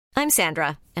I'm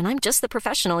Sandra, and I'm just the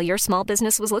professional your small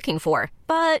business was looking for.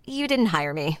 But you didn't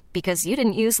hire me because you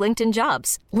didn't use LinkedIn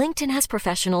Jobs. LinkedIn has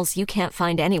professionals you can't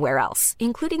find anywhere else,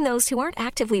 including those who aren't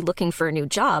actively looking for a new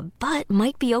job, but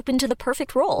might be open to the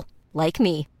perfect role, like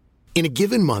me. In a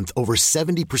given month, over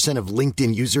 70% of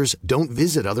LinkedIn users don't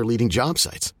visit other leading job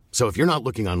sites. So if you're not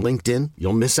looking on LinkedIn,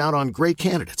 you'll miss out on great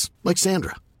candidates like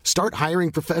Sandra. Start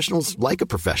hiring professionals like a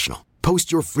professional.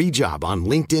 Post your free job on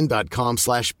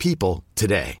linkedin.com/people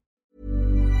today.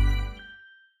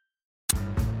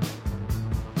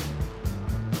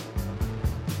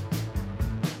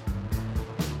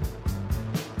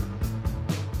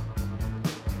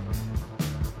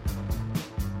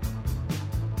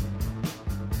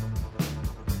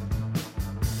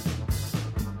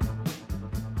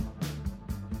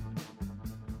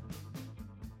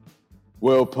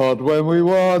 We'll pod when we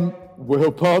want.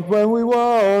 We'll pod when we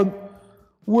want.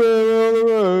 We're all the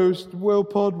roast. We'll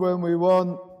pod when we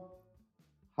want.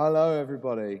 Hello,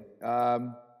 everybody. I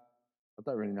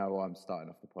don't really know why I'm starting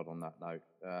off the pod on that note.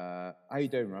 How you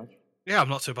doing, Raj? Yeah, I'm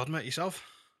not too bad, mate. Yourself?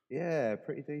 Yeah,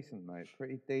 pretty decent, mate.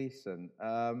 Pretty decent.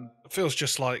 It feels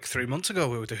just like 3 months ago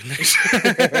we were doing this.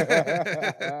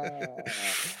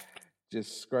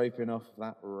 Just scraping off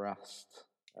that rust.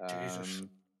 Jesus.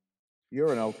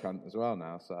 You're an old cunt as well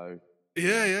now, so...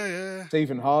 Yeah. It's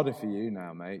even harder for you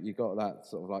now, mate. You got that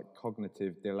sort of like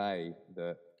cognitive delay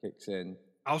that kicks in.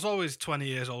 I was always 20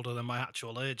 years older than my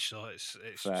actual age, so it's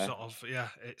Fair. sort of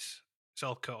it's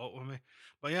all caught up with me.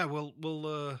 But yeah,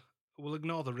 we'll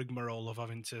ignore the rigmarole of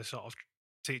having to sort of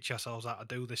teach ourselves how to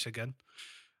do this again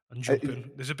and jump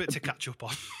in. There's a bit to catch up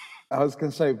on. I was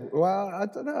going to say, well, I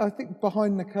don't know. I think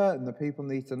behind the curtain, the people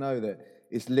need to know that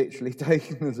it's literally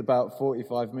taken us about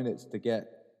 45 minutes to get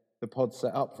the pod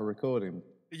set up for recording.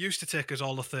 It used to take us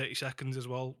all of 30 seconds as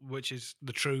well, which is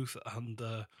the truth, and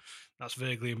that's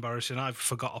vaguely embarrassing. I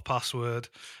forgot a password,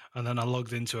 and then I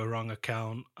logged into a wrong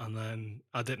account, and then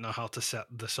I didn't know how to set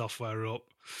the software up.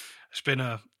 It's been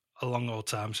a long old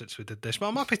time since we did this, but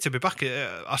I'm happy to be back.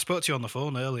 I spoke to you on the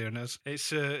phone earlier, and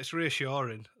it's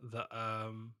reassuring that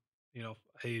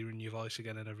hearing your voice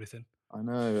again and everything. I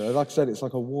know. Like I said, it's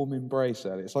like a warm embrace.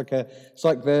 It's like the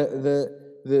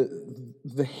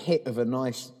hit of a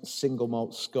nice single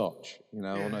malt scotch,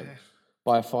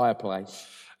 by a fireplace.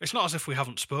 It's not as if we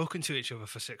haven't spoken to each other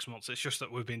for 6 months. It's just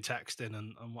that we've been texting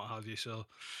and what have you. So,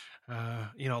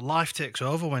 life takes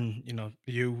over when,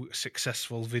 you,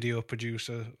 successful video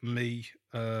producer, me,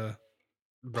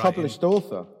 published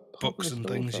author, books and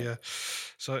things. Yeah.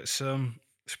 So it's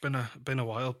been a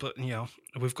while, but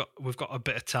we've got a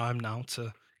bit of time now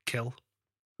to kill.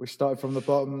 We started from the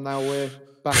bottom, now we're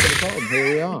back at the bottom.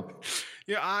 Here we are.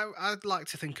 Yeah, I'd like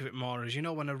to think of it more as,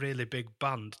 when a really big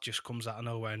band just comes out of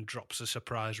nowhere and drops a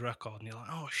surprise record, and you're like,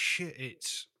 oh shit,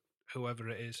 it's whoever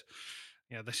it is.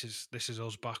 Yeah, this is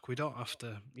us back. We don't have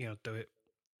to, do it,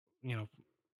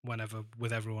 whenever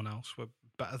with everyone else. We're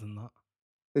better than that.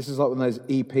 This is like one of those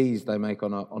EPs they make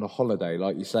on a holiday.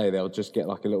 Like you say, they'll just get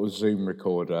like a little Zoom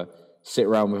recorder, sit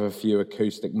around with a few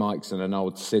acoustic mics and an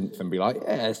old synth, and be like,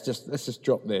 "Yeah, let's just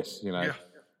drop this," Yeah,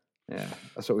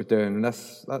 that's what we're doing, and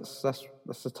that's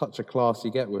the touch of class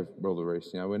you get with Roll the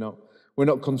Roost. We're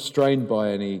not constrained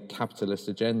by any capitalist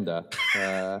agenda,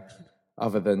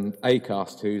 other than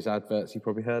Acast, whose adverts you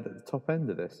probably heard at the top end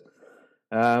of this.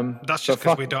 That's just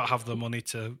because we don't have the money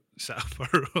to set up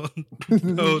our own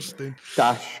hosting.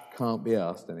 Dash can't be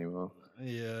asked anymore.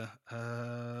 Yeah.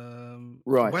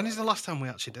 Right. When is the last time we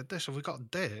actually did this? Have we got a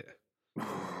date?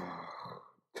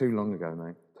 Too long ago,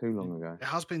 mate. Too long ago. It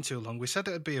has been too long. We said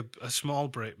it would be a small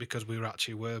break because we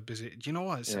were busy. Do you know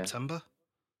what? It's September.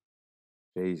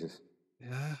 Jesus.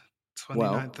 Yeah.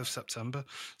 29th of September.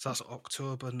 So that's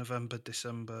October, November,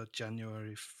 December,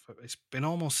 January. It's been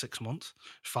almost 6 months.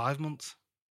 5 months.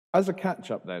 As a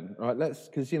catch-up then, right,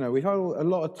 because, we've had a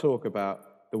lot of talk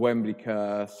about the Wembley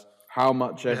curse, how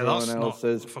much everyone else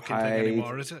has fucking paid. thing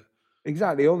anymore, is it?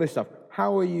 Exactly, all this stuff.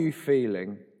 How are you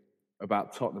feeling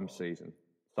about Tottenham's season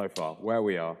so far, where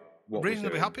we are?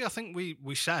 Reasonably happy. I think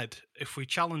we said if we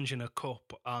challenge in a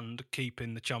cup and keep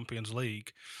in the Champions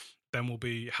League, then we'll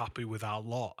be happy with our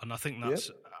lot. And I think that's,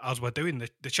 as we're doing,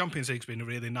 the Champions League's been a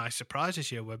really nice surprise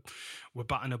this year. We're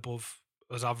batting above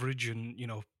as average, and,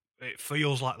 it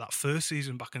feels like that first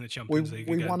season back in the Champions League.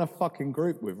 We won a fucking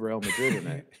group with Real Madrid in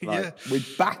it. We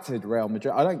battered Real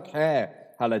Madrid. I don't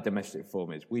care how their domestic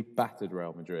form is. We battered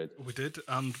Real Madrid. We did,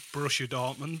 and Borussia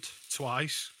Dortmund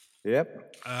twice.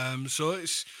 Yep. So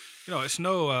it's it's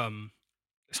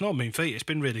no mean feat. It's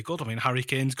been really good. I mean, Harry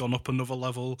Kane's gone up another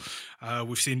level.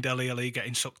 We've seen Dele Alli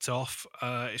getting sucked off.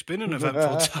 It's been an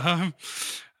eventful time.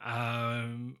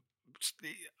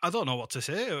 I don't know what to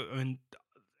say. I mean,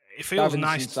 it feels Davinson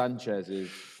nice. Sanchez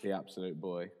is the absolute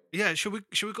boy. Yeah, should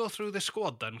we go through the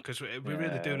squad then? Because we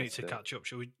really do need that's to it. catch up.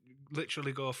 Should we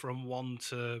literally go from 1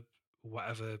 to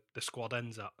whatever the squad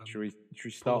ends at? Should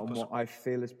we start on what I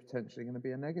feel is potentially going to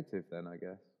be a negative then, I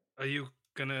guess? Are you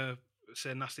going to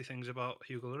say nasty things about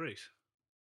Hugo Lloris?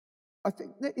 I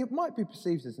think that it might be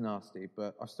perceived as nasty,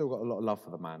 but I've still got a lot of love for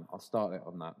the man. I'll start it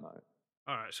on that note.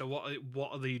 All right, so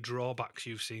what are the drawbacks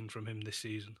you've seen from him this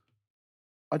season?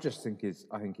 I just think he's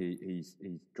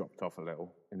dropped off a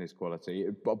little in his quality,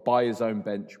 but by his own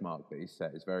benchmark that he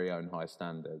set, his very own high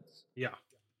standards. Yeah,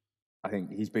 I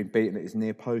think he's been beaten at his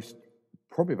near post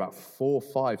probably about 4,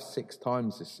 5, 6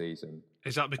 times this season.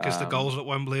 Is that because the goals at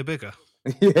Wembley are bigger?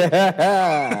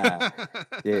 Yeah,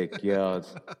 dear God,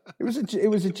 it was a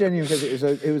genuine because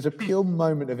it was a pure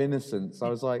moment of innocence. I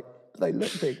was like, they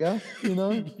look bigger, you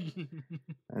know,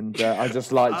 and I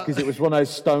just liked because it was one of those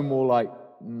Stonewall like.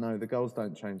 No, the goals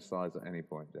don't change size at any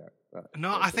point, Jack.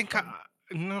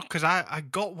 Because I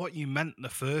got what you meant the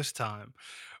first time,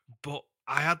 but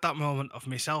I had that moment of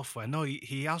myself where, no,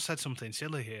 he has said something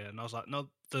silly here, and I was like, no,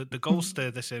 the goals stay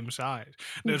the same size.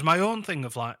 And it was my own thing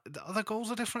of like, are the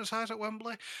goals a different size at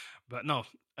Wembley? But no.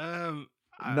 I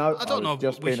don't know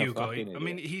with Hugo. I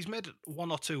mean, he's made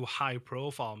 1 or 2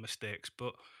 high-profile mistakes,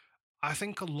 but I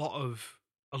think a lot of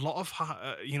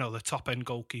the top end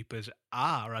goalkeepers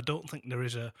are. I don't think there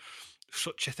is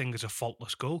such a thing as a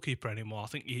faultless goalkeeper anymore. I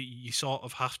think you sort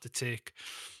of have to take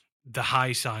the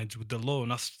high sides with the low.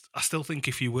 And I still think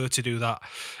if you were to do that,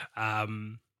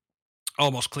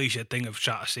 almost cliched thing of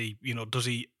trying to see, does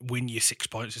he win you 6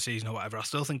 points a season or whatever? I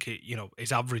still think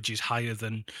his average is higher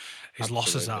than his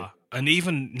losses are. And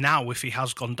even now, if he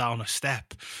has gone down a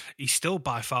step, he's still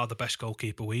by far the best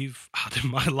goalkeeper we've had in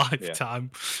my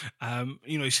lifetime. Yeah.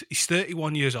 He's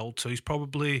 31 years old, so he's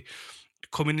probably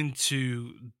coming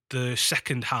into the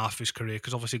second half of his career,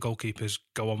 because obviously goalkeepers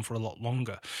go on for a lot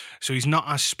longer. So he's not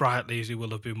as sprightly as he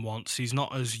will have been once. He's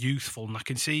not as youthful, and I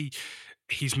can see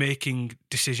he's making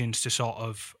decisions to sort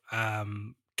of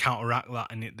counteract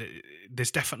that, and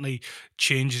there's definitely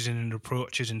changes in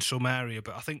approaches in some area,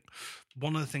 but I think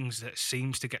one of the things that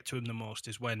seems to get to him the most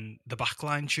is when the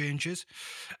backline changes,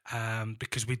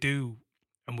 because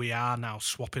we are now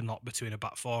swapping lot between a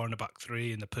back 4 and a back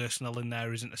 3, and the personnel in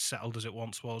there isn't as settled as it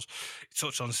once was. You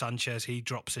touched on Sanchez, he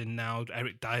drops in now.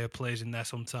 Eric Dyer plays in there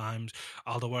sometimes.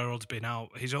 Alderweireld's been out.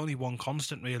 His only one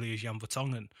constant really is Jan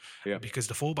Vertonghen, because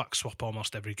the fullbacks swap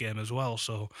almost every game as well.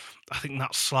 So I think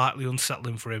that's slightly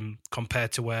unsettling for him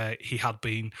compared to where he had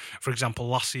been, for example,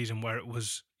 last season, where it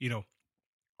was,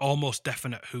 almost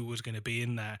definite who was going to be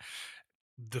in there.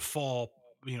 The 4,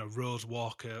 Rose,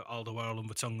 Walker, Alderweireld and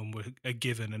Vertonghen were a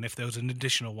given, and if there was an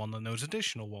additional one, then there was an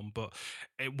additional one, but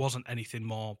it wasn't anything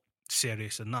more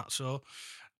serious than that. So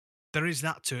there is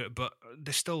that to it, but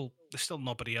there's still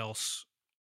nobody else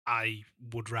I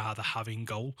would rather have in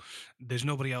goal. There's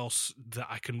nobody else that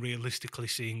I can realistically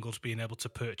see Ingles being able to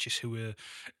purchase who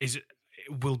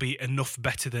will be enough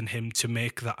better than him to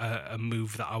make that a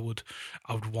move that I would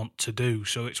want to do.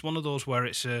 So it's one of those where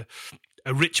it's a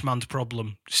rich man's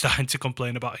problem starting to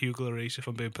complain about Hugo Lloris, if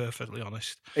I'm being perfectly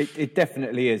honest. It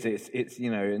definitely is. It's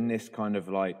in this kind of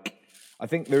like, I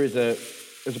think there's a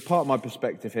part of my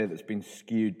perspective here that's been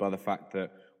skewed by the fact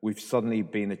that we've suddenly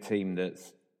been a team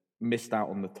that's missed out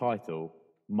on the title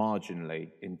marginally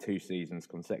in 2 seasons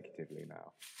consecutively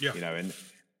now. Yeah.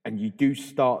 And you do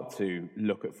start to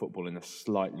look at football in a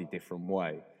slightly different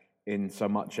way, in so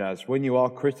much as when you are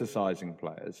criticising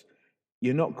players,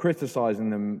 you're not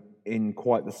criticising them in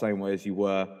quite the same way as you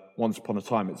were once upon a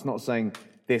time. It's not saying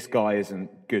this guy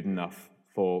isn't good enough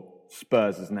for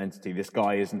Spurs as an entity, this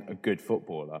guy isn't a good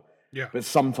footballer. Yeah. But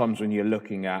sometimes when you're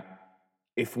looking at,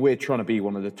 if we're trying to be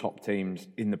one of the top teams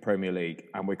in the Premier League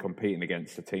and we're competing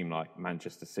against a team like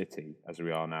Manchester City, as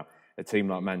we are now, a team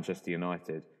like Manchester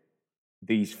United,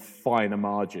 these finer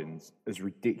margins, as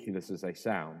ridiculous as they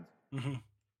sound,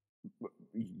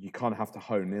 you kind of have to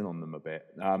hone in on them a bit.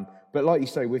 But like you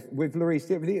say, with Lloris,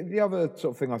 the other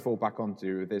sort of thing I fall back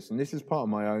onto with this, and this is part of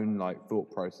my own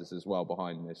thought process as well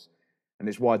behind this, and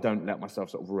it's why I don't let myself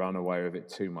sort of run away with it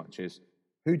too much, is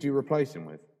who do you replace him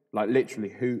with? Like literally,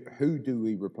 who do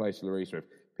we replace Lloris with?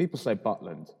 People say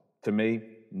Butland. To me,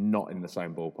 not in the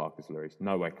same ballpark as Lloris.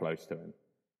 Nowhere close to him.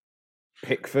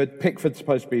 Pickford's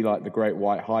supposed to be like the great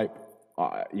white hype.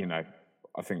 I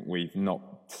think we've not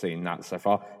seen that so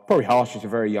far. Probably Harsh is a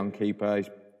very young keeper. He's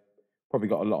probably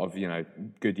got a lot of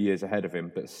good years ahead of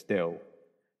him, but still,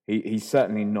 he's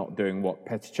certainly not doing what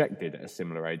Petr Cech did at a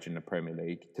similar age in the Premier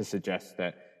League to suggest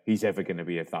that he's ever going to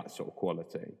be of that sort of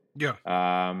quality. Yeah.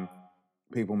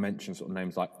 people mention sort of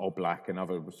names like Oblak and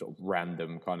other sort of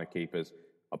random kind of keepers.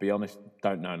 I'll be honest,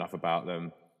 don't know enough about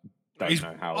them. Don't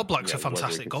know how. Oblak's a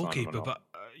fantastic goalkeeper, but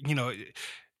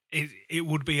it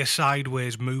would be a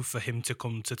sideways move for him to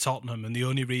come to Tottenham, and the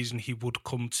only reason he would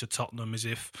come to Tottenham is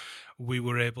if we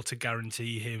were able to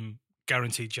guarantee him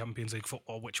guaranteed Champions League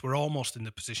football, which we're almost in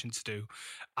the position to do,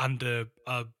 and a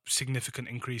significant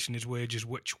increase in his wages,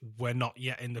 which we're not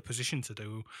yet in the position to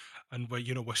do, and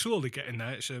we're slowly getting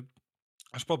there.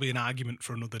 It's probably an argument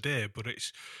for another day, but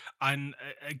and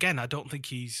again, I don't think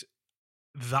he's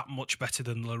that much better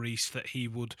than Lloris that he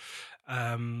would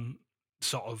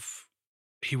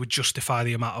he would justify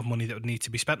the amount of money that would need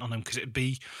to be spent on him, because it'd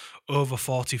be over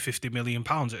 40-50 million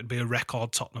pounds. It'd be a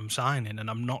record Tottenham signing, and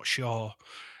I'm not sure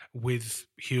with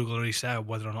Hugo Lloris there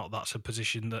whether or not that's a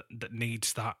position that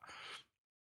needs that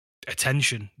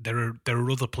attention. There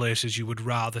are other places you would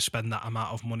rather spend that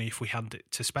amount of money if we had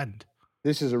it to spend.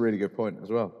 This is a really good point as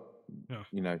well.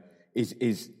 Yeah. Is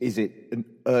it an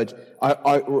urge?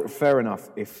 Fair enough.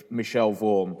 If Michel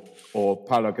Vorm or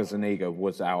Paulo Gazzaniga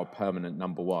was our permanent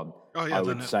number one, I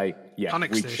would say,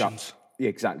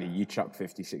 exactly. You chuck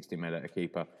 50-60 mil at a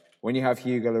keeper. When you have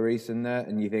Hugo Lloris in there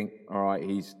and you think, all right,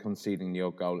 he's conceding the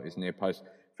odd goal at his near post,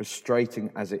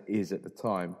 frustrating as it is at the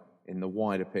time, in the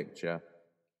wider picture,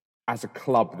 as a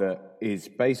club that is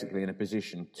basically in a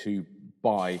position to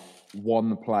buy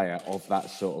one player of that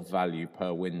sort of value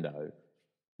per window,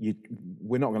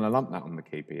 we're not going to lump that on the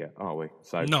keeper yet, are we?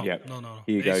 So no.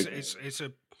 Hugo.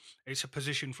 It's a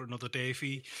position for another day.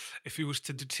 If he was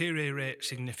to deteriorate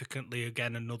significantly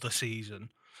again another season,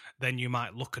 then you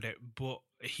might look at it. But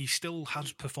he still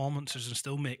has performances and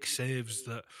still makes saves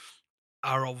that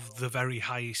are of the very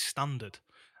highest standard.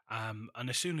 And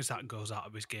as soon as that goes out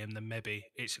of his game, then maybe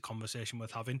it's a conversation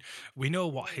worth having. We know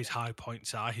what his high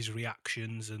points are, his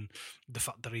reactions, and the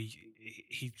fact that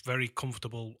he's very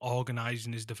comfortable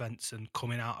organising his defence and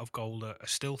coming out of goal are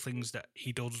still things that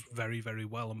he does very, very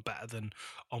well and better than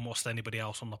almost anybody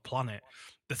else on the planet.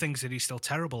 The things that he's still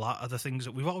terrible at are the things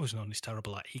that we've always known he's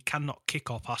terrible at. He cannot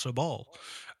kick or pass a ball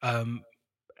at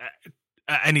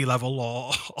any level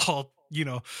or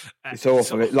it's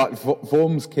awful. Like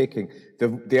Vorm's kicking.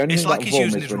 The only thing about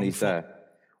Vorm is when he's there.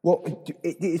 Well,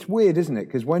 it's weird, isn't it?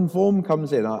 Because when Vorm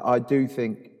comes in, I do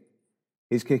think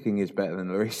his kicking is better than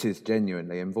Lloris's,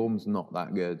 genuinely, and Vorm's not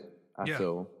that good at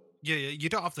all. Yeah, you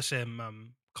don't have the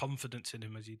same confidence in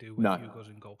him as you do when Hugo's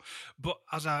in goal. But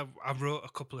as I wrote a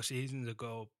couple of seasons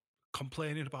ago,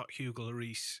 complaining about Hugo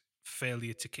Lloris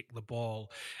failure to kick the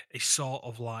ball is sort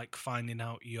of like finding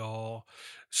out your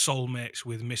soulmates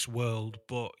with Miss World,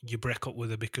 but you break up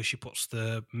with her because she puts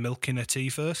the milk in her tea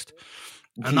first.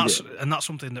 And that's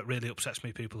something that really upsets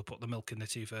me. People who put the milk in the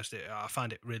tea first. I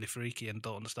find it really freaky and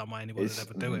don't understand why anyone would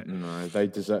ever do it. No, they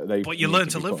deserve. But you learn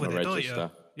to live with it, don't you?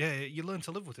 Yeah, you learn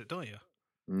to live with it, don't you?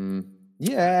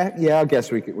 Yeah. I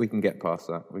guess we can get past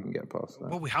that.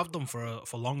 Well, we have done for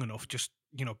long enough. Just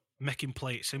make him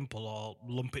play it simple or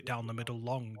lump it down the middle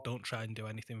long. Don't try and do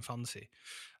anything fancy,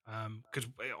 because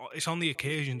it's on the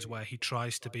occasions where he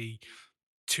tries to be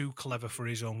too clever for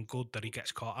his own good that he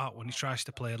gets caught out. When he tries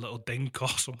to play a little dink or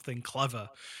something clever,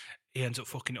 he ends up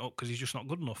fucking it up because he's just not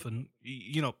good enough. And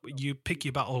you pick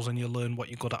your battles and you learn what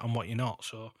you're good at and what you're not.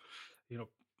 So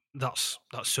that's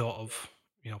sort of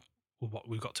what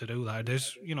we've got to do there.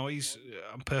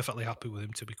 I'm perfectly happy with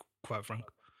him, to be quite frank.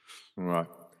 Right.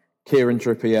 Kieran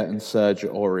Trippier and Serge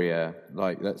Aurier.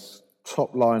 That's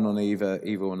top line on either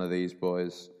one of these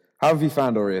boys. How have you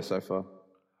found Aurier so far?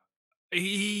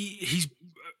 He's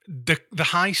the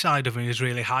high side of him is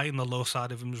really high and the low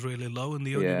side of him is really low. And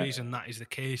the only reason that is the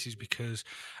case is because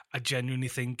I genuinely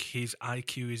think his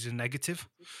IQ is a negative.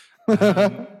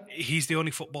 He's the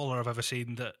only footballer I've ever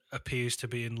seen that appears to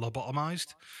be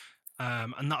lobotomized.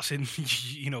 And that's in,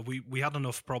 we had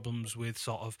enough problems with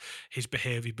sort of his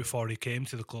behaviour before he came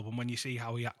to the club. And when you see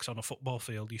how he acts on a football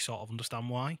field, you sort of understand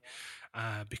why.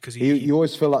 Because you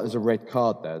always feel like there's a red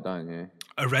card there, don't you?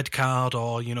 A red card,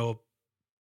 or,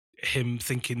 him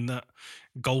thinking that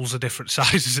goals are different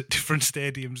sizes at different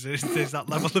stadiums. There's that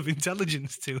level of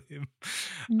intelligence to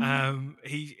him.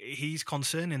 He's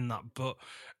concerning that, but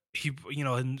he,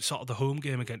 in sort of the home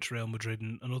game against Real Madrid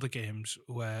and other games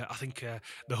where I think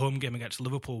the home game against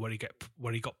Liverpool where he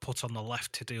got put on the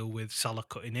left to deal with Salah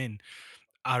cutting in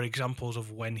are examples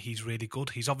of when he's really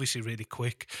good. He's obviously really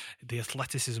quick. The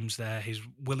athleticism's there. His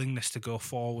willingness to go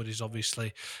forward is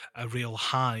obviously a real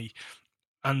high.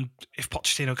 And if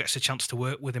Pochettino gets a chance to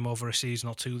work with him over a season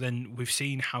or two, then we've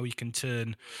seen how he can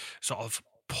turn sort of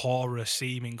poorer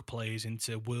seeming plays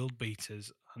into world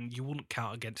beaters. And you wouldn't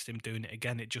count against him doing it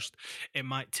again. It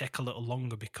might take a little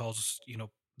longer because,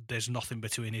 there's nothing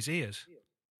between his ears.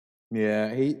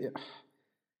 Yeah,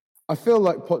 I feel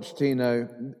like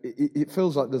Pochettino, it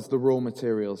feels like there's the raw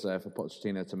materials there for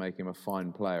Pochettino to make him a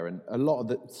fine player. And a lot of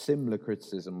the similar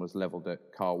criticism was levelled at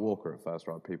Kyle Walker at first,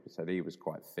 right? People said he was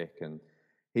quite thick and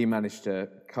he managed to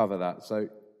cover that. So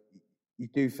you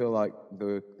do feel like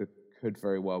there could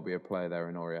very well be a player there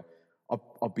in Aurier.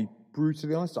 I'll be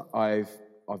brutally honest, I've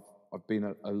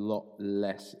been a lot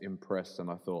less impressed than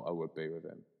I thought I would be with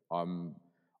him.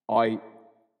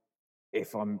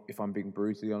 If I'm being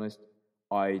brutally honest,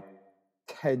 I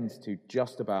tend to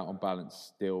just about on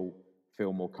balance still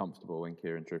feel more comfortable when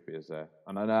Kieran Trippier is there.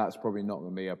 And I know that's probably not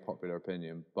going to be a popular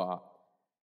opinion, but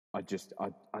I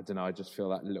don't know, I just feel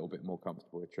that a little bit more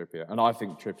comfortable with Trippier. And I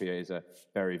think Trippier is a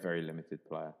very, very limited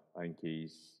player. I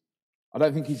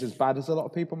don't think he's as bad as a lot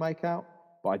of people make out,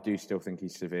 but I do still think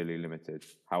he's severely limited.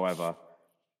 However,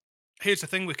 here's the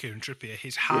thing with Kieran Trippier.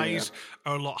 His highs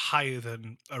are a lot higher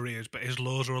than Aurier's, but his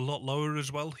lows are a lot lower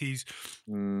as well.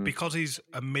 Because he's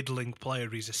a middling player,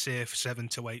 he's a safe 7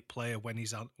 to 8 player when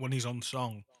he's on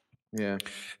song. Yeah.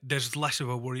 There's less of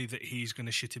a worry that he's going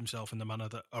to shit himself in the manner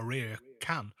that Aurier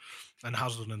can and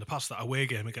has done in the past. That away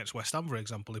game against West Ham, for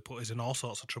example, he put us in all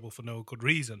sorts of trouble for no good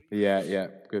reason. Yeah,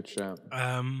 good shout.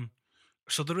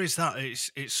 So there is that.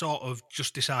 It's sort of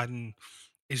just deciding,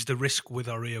 is the risk with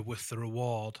Aurier worth the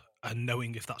reward, and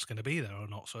knowing if that's going to be there or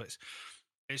not. So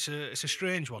it's a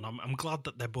strange one. I'm glad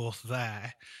that they're both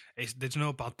there. There's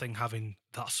no bad thing having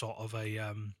that sort of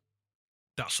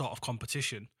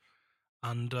competition,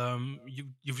 and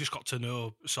you've just got to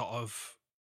know sort of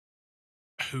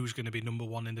who's going to be number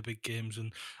one in the big games,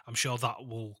 and I'm sure that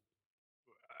will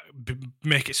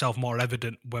make itself more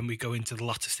evident when we go into the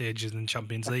latter stages in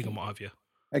Champions League and what have you.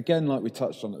 Again, like we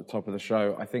touched on at the top of the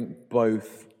show, I think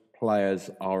both players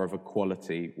are of a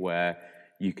quality where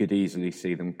you could easily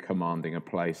see them commanding a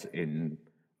place in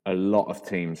a lot of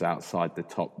teams outside the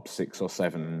top 6 or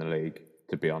 7 in the league,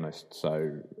 to be honest.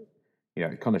 So,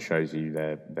 it kind of shows you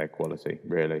their quality,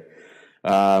 really.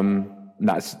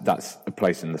 That's a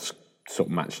place in the sort of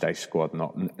match day squad,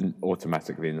 not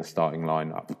automatically in the starting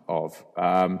lineup of.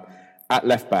 At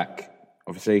left back,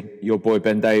 obviously, your boy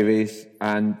Ben Davies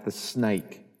and the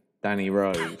snake, Danny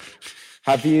Rose.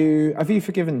 Have you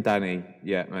forgiven Danny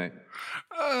yet, mate?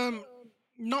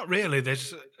 Not really.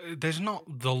 There's not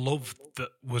the love that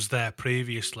was there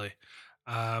previously,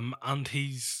 and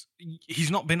he's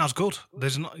not been as good.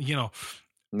 There's not, No,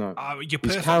 you're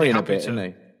he's carrying a bit, isn't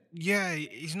he? Yeah,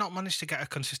 he's not managed to get a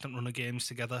consistent run of games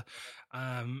together.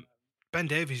 Ben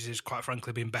Davies has, quite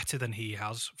frankly, been better than he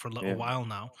has for a little while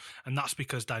now, and that's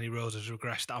because Danny Rose has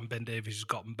regressed and Ben Davies has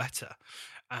gotten better.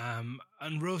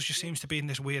 And Rose just seems to be in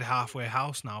this weird halfway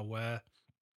house now where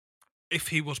if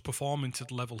he was performing to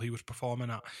the level he was performing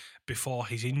at before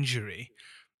his injury,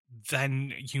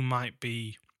 then you might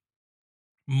be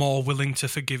more willing to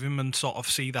forgive him and sort of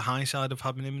see the high side of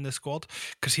having him in the squad,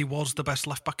 because he was the best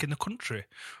left back in the country,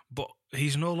 but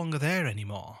he's no longer there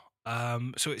anymore.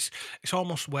 So it's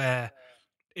almost where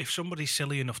if somebody's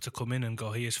silly enough to come in and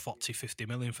go, here's 40-50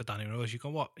 million for Danny Rose, you go,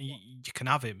 what? You can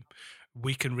have him.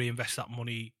 We can reinvest that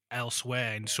money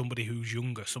elsewhere in somebody who's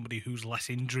younger, somebody who's less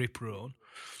injury prone.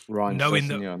 Ryan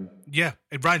Sessegnon.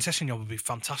 Ryan Sessegnon would be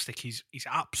fantastic. He's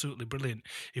absolutely brilliant.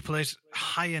 He plays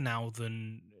higher now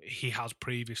than he has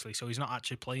previously, so he's not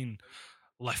actually playing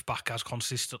left back as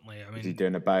consistently. I mean, is he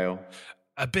doing a Bale?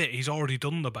 A bit. He's already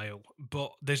done the Bale,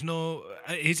 but there's no,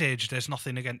 at his age, there's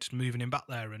nothing against moving him back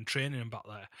there and training him back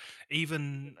there.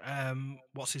 Even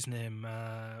what's his name,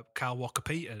 Kyle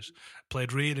Walker-Peters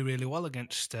played really, really well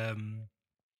against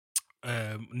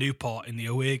Newport in the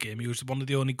away game. He was one of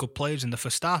the only good players in the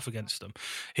first half against them.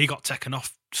 He got taken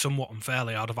off somewhat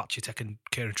unfairly. I'd have actually taken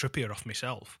Kieran Trippier off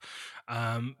myself.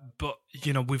 But,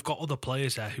 we've got other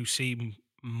players there who seem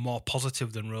more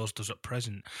positive than Rose does at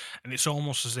present. And it's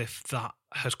almost as if that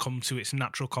has come to its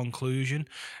natural conclusion.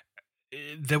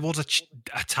 There was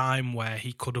a time where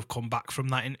he could have come back from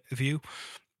that interview,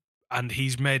 and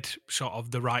he's made sort of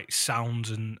the right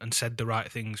sounds and said the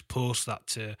right things post that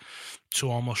to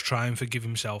almost try and forgive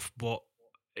himself. But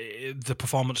the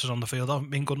performances on the field haven't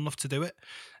been good enough to do it.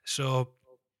 So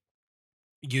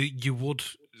you would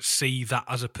see that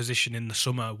as a position in the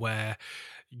summer where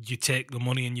you take the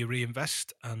money and you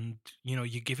reinvest, and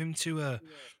you give him to a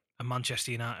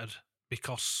Manchester United,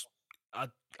 because I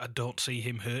don't see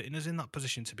him hurting us in that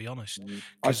position, to be honest.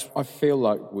 I feel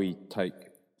like we take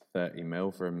 30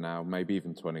 mil for him now, maybe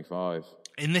even 25.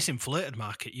 In this inflated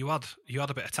market, you had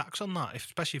a bit of tax on that,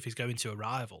 especially if he's going to a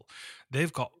rival.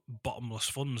 They've got bottomless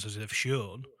funds, as they've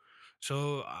shown.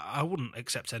 So I wouldn't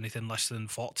accept anything less than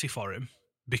 40 for him.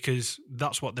 because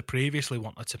that's what they previously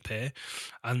wanted to pay,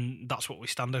 and that's what we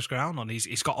stand as ground on.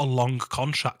 He's got a long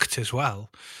contract as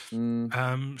well.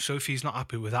 So if he's not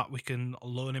happy with that, we can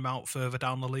loan him out further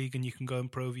down the league and you can go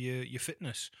and prove your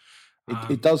fitness.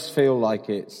 It does feel like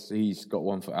he's got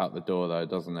one foot out the door, though,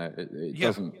 doesn't it? It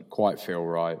doesn't quite feel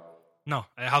right. No,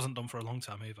 it hasn't done for a long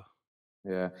time either.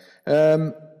 Yeah.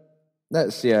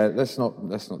 Let's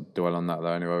not dwell on that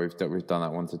though. Anyway, we've done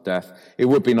that one to death. It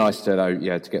would be nice to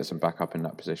to get some backup in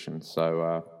that position.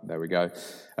 So there we go.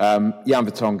 Jan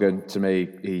Vertonghen, to me,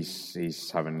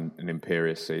 he's having an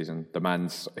imperious season. The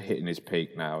man's hitting his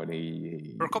peak now, and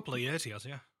he for a couple of years he has,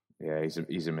 yeah. Yeah,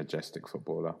 he's a majestic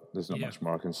footballer. There's not much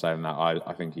more I can say than that.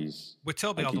 I think he's with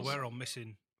Toby Alderweireld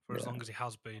missing for as long as he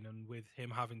has been, and with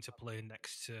him having to play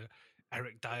next to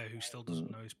Eric Dyer, who still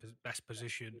doesn't know his best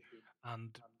position,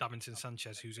 and Davinson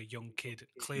Sanchez, who's a young kid,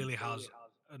 clearly has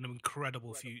an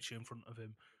incredible future in front of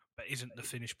him, but isn't the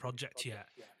finished project yet.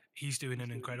 He's doing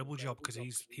an incredible job because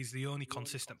he's the only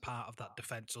consistent part of that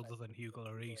defence other than Hugo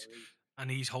Lloris, and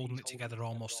he's holding it together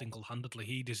almost single-handedly.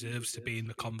 He deserves to be in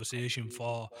the conversation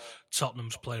for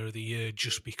Tottenham's Player of the Year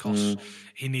just because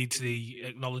he needs the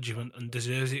acknowledgement and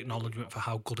deserves the acknowledgement for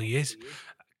how good he is.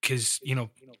 Because,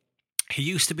 he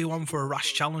used to be one for a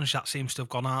rash challenge. That seems to have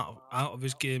gone out of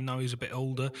his game now. He's a bit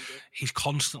older. He's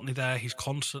constantly there. He's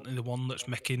constantly the one that's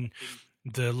making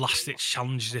the last-ditch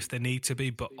challenges if they need to be,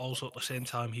 but also at the same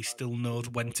time, he still knows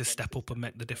when to step up and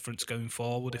make the difference going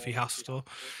forward if he has to.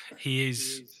 He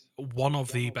is one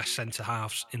of the best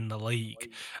centre-halves in the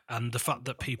league, and the fact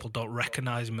that people don't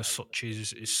recognise him as such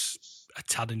is a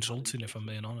tad insulting, if I'm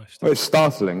being honest. Well, it's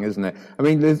startling, isn't it? I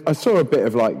mean, I saw a bit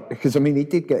of because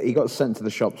he got sent to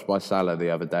the shops by Salah the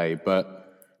other day, but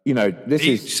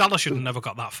Salah should have never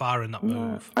got that far in that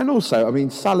move. And also, I mean,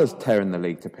 Salah's tearing the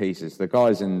league to pieces. The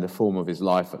guy's in the form of his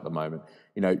life at the moment.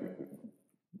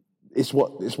 It's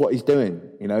what he's doing.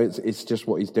 It's just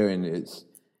what he's doing. It's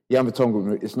Jan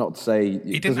Vertonghen. It's not to say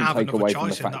he didn't have another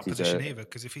choice in that position either,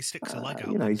 because if he sticks a leg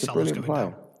out, he's a brilliant player.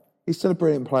 Down. He's still a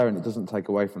brilliant player, and it doesn't take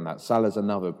away from that. Salah's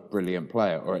another brilliant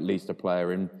player, or at least a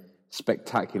player in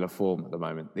spectacular form at the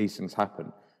moment. These things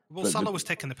happen. Well, Salah was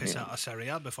taking the piss out of Serie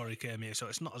A before he came here, so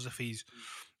it's not as if he's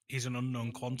an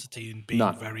unknown quantity and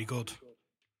being very good.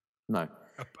 No.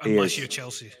 Unless you're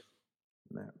Chelsea.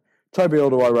 No. Toby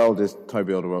Alderweireld is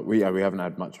Toby Alderweireld. We haven't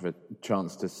had much of a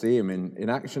chance to see him in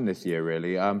action this year,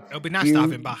 really. It'll be nice to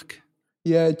have him back.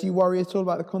 Yeah, do you worry at all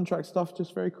about the contract stuff,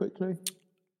 just very quickly?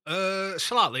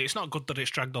 Slightly. It's not good that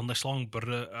it's dragged on this long, but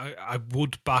I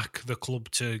would back the club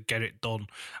to get it done.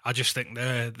 I just think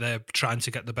they're trying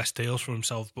to get the best deals for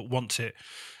themselves, but once it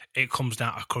comes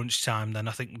down to crunch time, then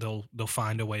I think they'll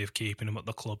find a way of keeping him at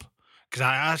the club. Because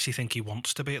I actually think he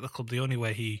wants to be at the club. The only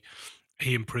way he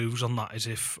improves on that is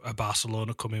if a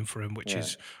Barcelona come in for him, which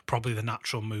is probably the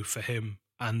natural move for him.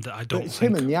 And I don't it's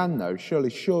think... him and Jan, though.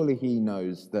 Surely he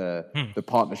knows the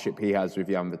partnership he has with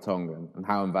Jan Vertonghen and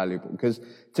how invaluable. Because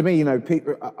to me,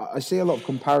 people, I see a lot of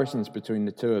comparisons between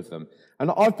the two of them. And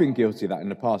I've been guilty of that in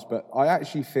the past, but I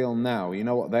actually feel now,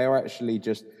 they are actually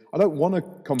just... I don't want to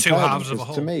compare two halves them, of a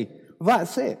whole. To me,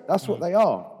 that's it. That's what they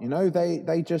are.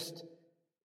 They just...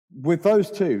 With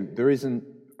those two, there isn't...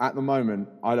 At the moment,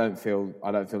 I don't feel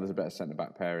there's a better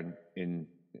centre-back pair in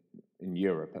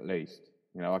Europe, at least.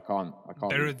 I can't.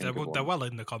 They're well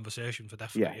in the conversation for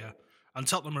definitely, yeah. And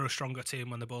Tottenham are a stronger team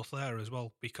when they're both there as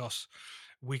well, because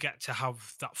we get to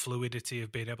have that fluidity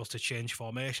of being able to change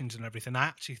formations and everything. I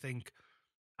actually think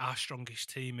our strongest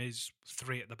team is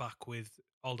three at the back with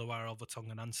Alderweireld,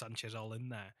 Vertonghen and Sanchez all in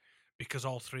there, because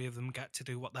all three of them get to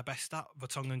do what they're best at.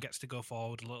 Vertonghen gets to go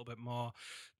forward a little bit more.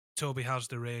 Toby has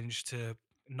the range to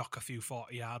knock a few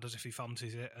 40-yarders if he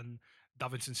fancies it, and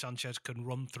Davinson Sanchez can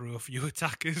run through a few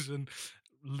attackers and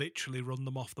literally run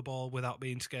them off the ball without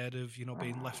being scared of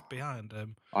being left behind.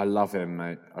 I love him,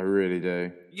 mate. I really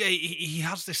do. Yeah, he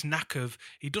has this knack of,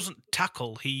 he doesn't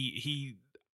tackle. He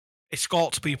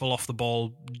escorts people off the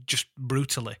ball just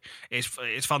brutally. It's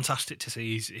fantastic to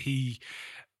see. He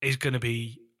is going to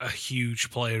be a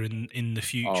huge player in the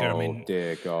future. Oh,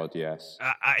 dear God, yes.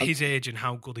 At his age and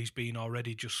how good he's been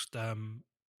already, just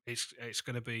it's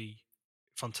going to be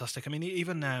fantastic. I mean,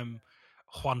 even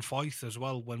Juan Foyth as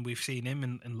well, when we've seen him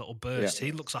in little bursts,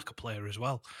 he looks like a player as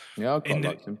well. Yeah, I quite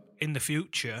like him. In the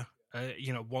future,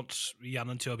 once Jan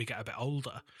and Toby get a bit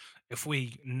older, if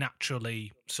we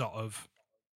naturally sort of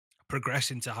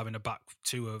progress into having a back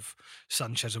two of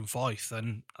Sanchez and Foyth,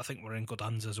 then I think we're in good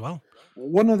hands as well.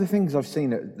 One of the things I've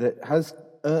seen that has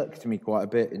irked me quite a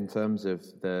bit in terms of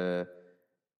the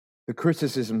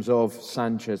criticisms of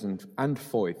Sanchez and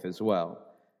Foyth as well.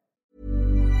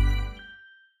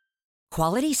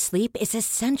 Quality sleep is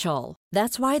essential.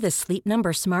 That's why the Sleep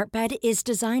Number Smart Bed is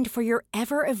designed for your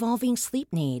ever-evolving sleep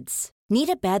needs. Need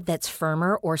a bed that's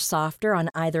firmer or softer on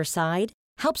either side?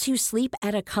 Helps you sleep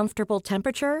at a comfortable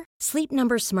temperature? Sleep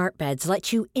Number Smart Beds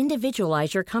let you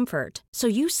individualize your comfort so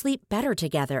you sleep better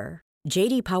together.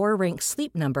 J.D. Power ranks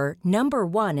Sleep Number number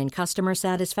 1 in customer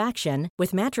satisfaction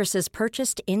with mattresses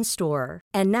purchased in-store.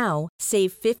 And now,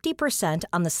 save 50%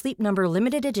 on the Sleep Number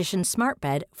Limited Edition Smart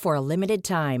Bed for a limited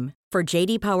time. For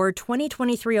J.D. Power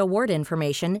 2023 award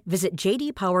information, visit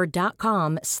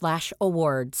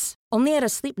jdpower.com/awards. Only at a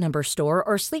Sleep Number store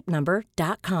or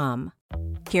sleepnumber.com.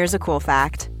 Here's a cool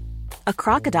fact. A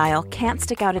crocodile can't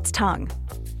stick out its tongue.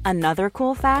 Another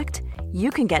cool fact, you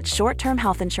can get short-term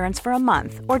health insurance for a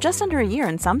month or just under a year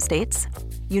in some states.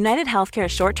 United Healthcare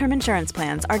short-term insurance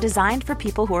plans are designed for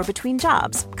people who are between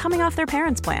jobs, coming off their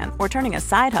parents' plan, or turning a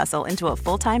side hustle into a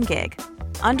full-time gig.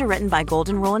 Underwritten by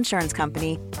Golden Rule Insurance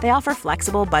Company, they offer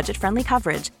flexible, budget-friendly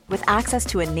coverage with access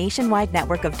to a nationwide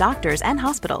network of doctors and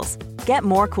hospitals. Get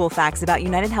more cool facts about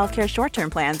United Healthcare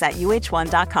short-term plans at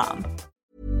uh1.com.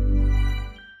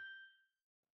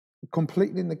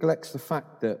 Completely neglects the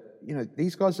fact that, you know,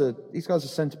 these guys are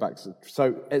centre backs.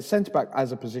 So at centre back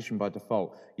as a position by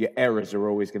default, your errors are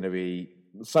always going to be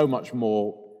so much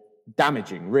more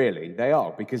damaging. Really, they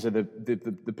are, because of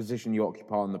the position you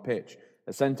occupy on the pitch.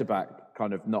 A centre back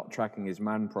kind of not tracking his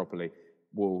man properly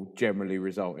will generally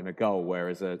result in a goal,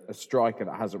 whereas a striker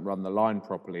that hasn't run the line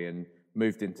properly and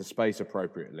moved into space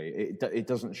appropriately, it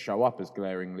doesn't show up as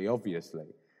glaringly obviously.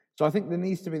 So I think there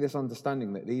needs to be this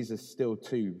understanding that these are still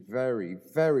two very,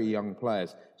 very young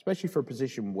players, especially for a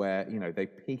position where, you know, they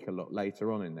peak a lot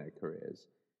later on in their careers,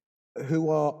 who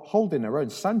are holding their own.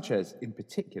 Sanchez in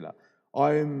particular,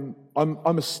 I'm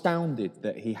astounded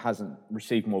that he hasn't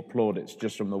received more plaudits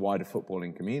just from the wider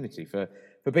footballing community for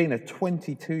being a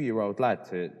 22-year-old lad,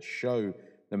 to show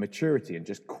the maturity and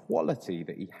just quality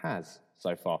that he has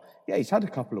so far. Yeah, he's had a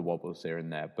couple of wobbles here and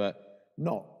there, but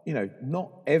not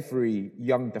every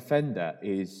young defender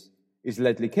is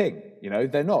Ledley King. You know,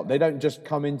 they're not. They don't just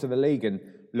come into the league and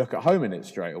look at home in it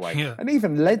straight away. Yeah. And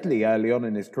even Ledley early on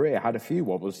in his career had a few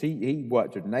wobbles. He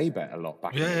worked with Naybet a lot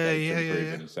back in the day to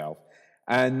improve himself.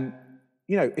 And,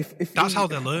 you know, if that's how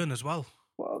they learn as well.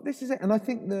 Well, this is it. And I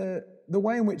think the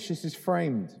way in which this is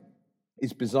framed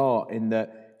is bizarre, in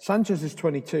that Sanchez is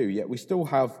 22, yet we still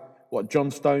have,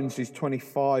 John Stones, who's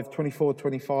 24,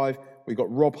 25. We've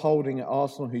got Rob Holding at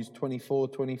Arsenal, who's 24,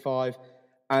 25.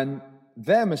 And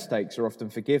their mistakes are often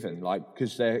forgiven,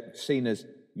 because they're seen as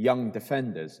young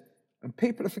defenders. And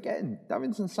people are forgetting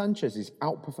Davinson Sanchez is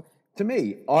outperforming. To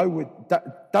me,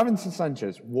 Davinson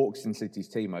Sanchez walks in City's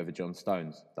team over John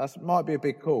Stones. That might be a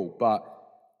big call, but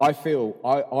I feel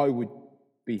I would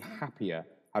be happier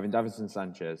having Davinson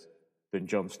Sanchez than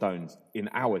John Stones in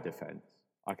our defence.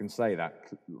 I can say that,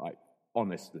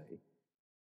 honestly.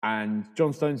 And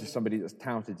John Stones is somebody that's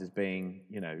touted as being,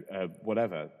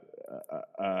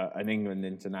 an England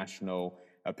international,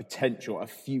 a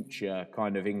future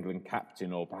kind of England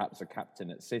captain, or perhaps a captain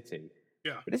at City.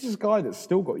 Yeah. But this is a guy that's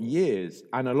still got years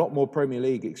and a lot more Premier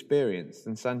League experience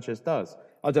than Sanchez does.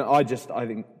 I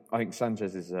think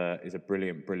Sanchez is a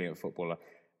brilliant, brilliant footballer.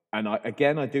 And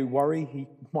I do worry he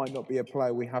might not be a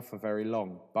player we have for very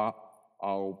long, but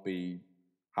I'll be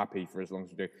happy for as long as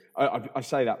we do. I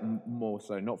say that more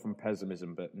so, not from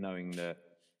pessimism, but knowing that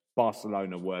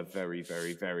Barcelona were very,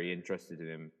 very, very interested in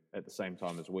him at the same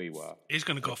time as we were. He's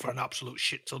going to go for an absolute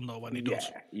shit ton though when he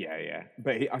does. Yeah.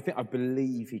 But I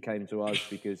believe he came to us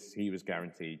because he was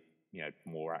guaranteed,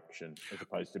 more action, as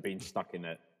opposed to being stuck in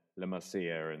at La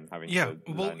Masia and having to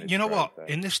well, you know what? There.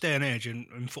 In this day and age,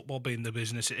 and football being the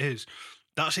business it is,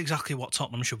 that's exactly what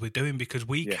Tottenham should be doing, because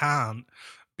we can't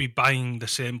be buying the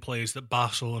same players that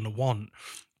Barcelona want,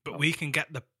 but we can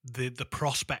get the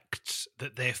prospects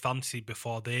that they fancy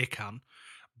before they can,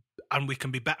 and we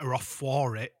can be better off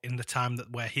for it in the time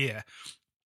that we're here.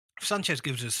 If Sanchez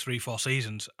gives us 3-4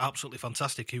 seasons, absolutely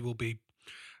fantastic. He will be,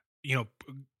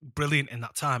 brilliant in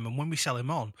that time. And when we sell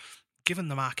him on, given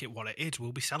the market what it is,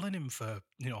 we'll be selling him for,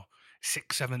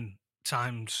 6-7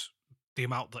 times the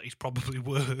amount that he's probably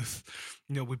worth.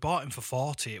 We bought him for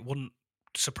 40. It wouldn't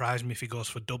surprise me if he goes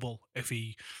for double, if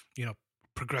he,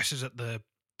 progresses at the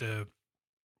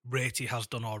rate he has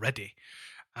done already.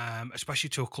 Especially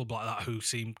to a club like that who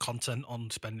seem content on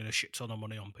spending a shit ton of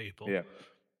money on people. Yeah.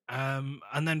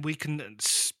 And then we can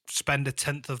spend a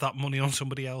tenth of that money on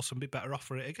somebody else and be better off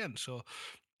for it again. So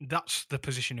that's the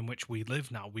position in which we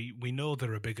live now. We know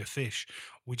they're a bigger fish.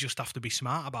 We just have to be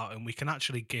smart about it, and we can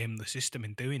actually game the system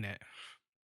in doing it.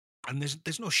 And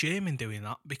there's no shame in doing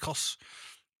that, because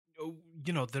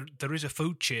there is a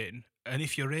food chain, And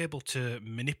if you're able to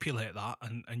manipulate that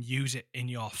and use it in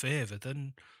your favour,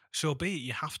 then so be it.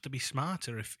 You have to be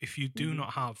smarter. If you do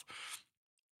not have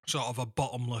sort of a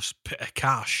bottomless pit of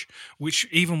cash, which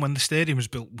even when the stadium is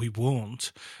built, we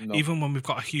won't. No. Even when we've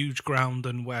got a huge ground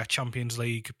and we're Champions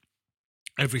League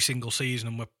every single season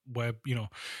and we're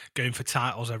going for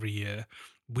titles every year,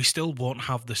 we still won't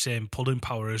have the same pulling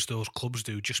power as those clubs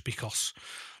do, just because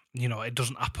it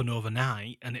doesn't happen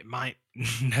overnight, and it might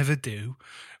never do.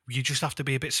 You just have to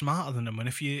be a bit smarter than them, and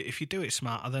if you do it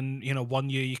smarter, then 1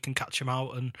 year you can catch them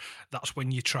out, and that's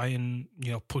when you try and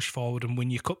push forward and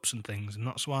win your cups and things. And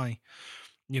that's why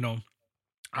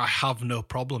I have no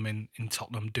problem in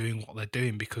Tottenham doing what they're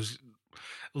doing, because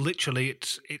literally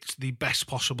it's the best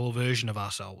possible version of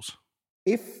ourselves.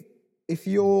 If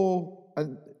you're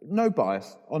no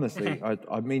bias, honestly,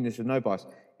 I mean this with no bias.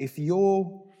 If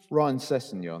you're Ryan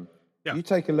Sessegnon, you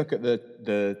take a look at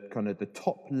the kind of the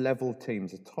top level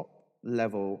teams, the top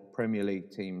level Premier League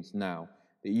teams now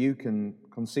that you can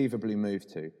conceivably move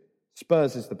to.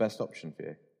 Spurs is the best option for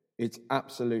you. It's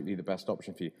absolutely the best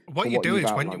option for you. What you do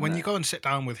is when you go and sit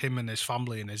down with him and his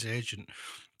family and his agent,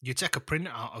 you take a print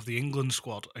out of the England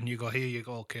squad and you go, here you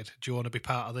go, kid. Do you want to be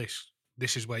part of this?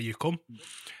 This is where you come.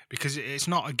 Because it's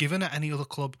not a given at any other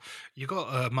club. You go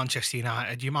to Manchester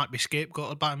United, you might be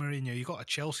scapegoated by Mourinho. You go to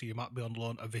Chelsea, you might be on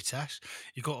loan at Vitesse.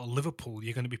 You go to Liverpool,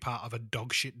 you're going to be part of a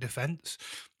dog shit defence.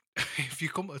 If you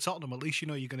come to Tottenham, at least you're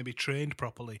going to be trained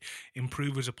properly,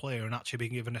 improve as a player, and actually be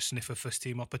given a sniff of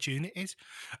first-team opportunities.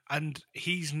 And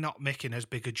he's not making as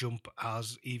big a jump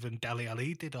as even Dele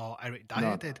Alli did or Eric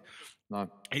Dyer did. No.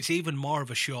 It's even more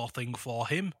of a sure thing for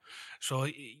him. So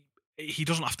he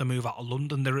doesn't have to move out of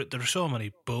London. There are so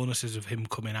many bonuses of him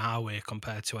coming our way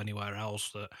compared to anywhere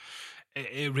else that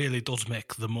it really does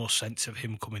make the most sense of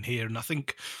him coming here. And I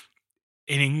think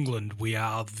in England we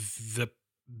are the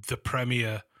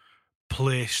premier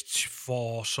placed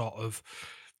for sort of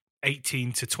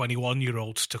 18 to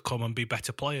 21-year-olds to come and be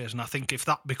better players. And I think if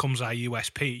that becomes our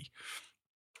USP,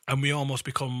 and we almost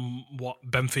become what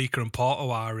Benfica and Porto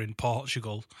are in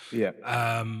Portugal,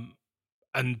 and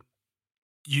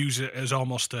use it as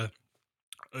almost a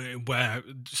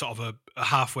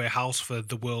halfway house for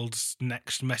the world's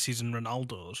next Messis and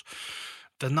Ronaldos,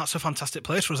 then that's a fantastic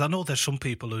place for us. I know there's some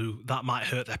people who that might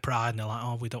hurt their pride and they're like,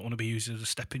 oh, we don't want to be used as a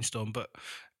stepping stone. But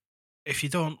if you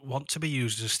don't want to be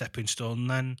used as a stepping stone,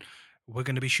 then we're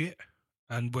going to be shit.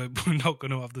 And we're not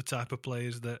going to have the type of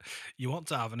players that you want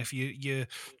to have. And if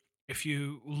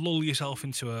you lull yourself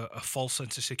into a false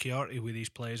sense of security with these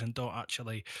players and don't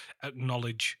actually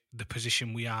acknowledge the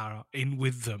position we are in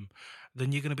with them,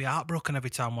 then you're going to be heartbroken every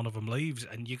time one of them leaves,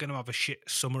 and you're going to have a shit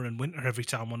summer and winter every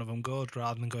time one of them goes,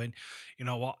 rather than going, you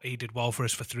know what, he did well for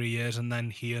us for 3 years and then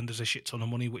he earned us a shit ton of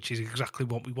money, which is exactly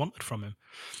what we wanted from him.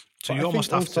 So you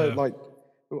almost have to...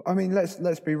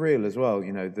 let's be real as well.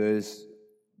 There's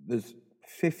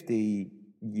 50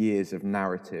 years of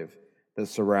narrative that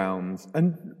surrounds,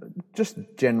 and just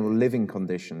general living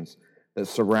conditions that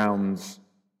surrounds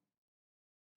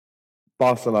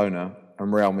Barcelona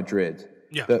and Real Madrid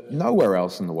that nowhere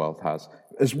else in the world has.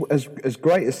 As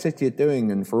great as City are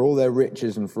doing, and for all their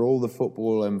riches and for all the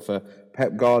football and for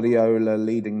Pep Guardiola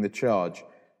leading the charge,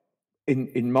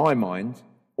 in my mind,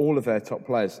 all of their top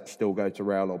players still go to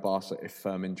Real or Barca if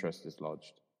firm interest is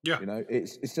lodged. Yeah.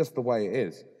 It's just the way it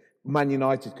is. Man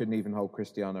United couldn't even hold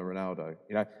Cristiano Ronaldo.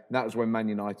 And that was when Man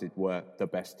United were the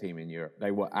best team in Europe.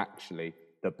 They were actually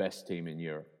the best team in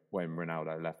Europe when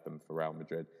Ronaldo left them for Real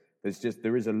Madrid.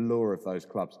 There is a lure of those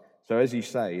clubs. So as you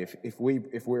say, if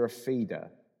we're a feeder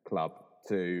club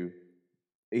to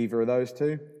either of those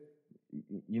two,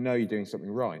 you're doing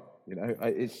something right.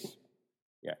 It's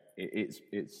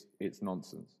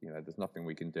nonsense. There's nothing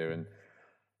we can do, and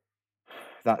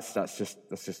that's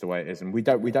just the way it is. And we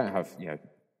don't have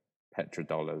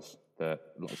petrodollars that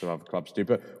lots of other clubs do.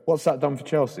 But what's that done for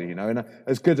Chelsea? And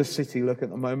as good as City look at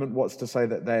the moment, what's to say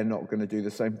that they're not going to do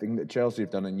the same thing that Chelsea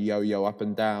have done and yo-yo up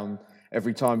and down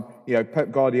every time?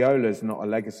 Pep Guardiola's not a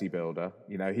legacy builder.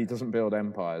 He doesn't build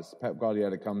empires. Pep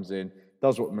Guardiola comes in,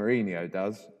 does what Mourinho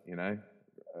does,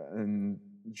 and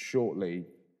shortly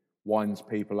winds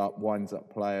people up, winds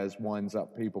up players, winds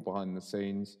up people behind the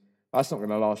scenes. That's not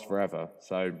going to last forever.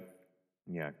 So,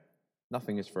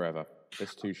 nothing is forever.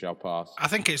 This too shall pass. I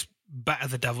think it's better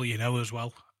the devil you know as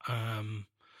well,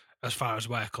 as far as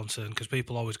we're concerned, because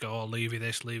people always go, oh, Levy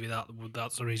this, Levy that.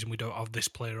 That's the reason we don't have this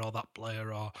player or that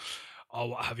player or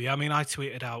what have you. I mean, I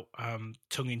tweeted out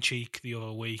tongue-in-cheek the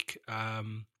other week.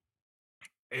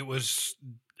 It was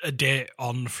a day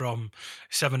on from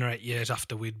 7 or 8 years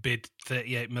after we'd bid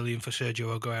 38 million for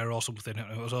Sergio Aguero or something.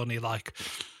 And it was only like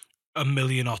 1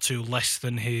 million or two less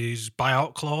than his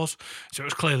buyout clause. So it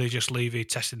was clearly just Levy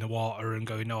testing the water and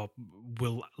going, no,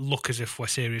 we'll look as if we're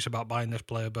serious about buying this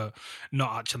player, but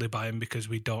not actually buying because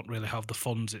we don't really have the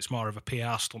funds. It's more of a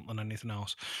PR stunt than anything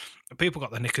else. And people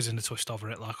got their knickers in a twist over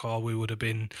it, like, oh, we would have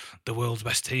been the world's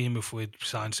best team if we'd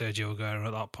signed Sergio Aguero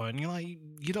at that point. And you're like,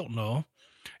 you don't know.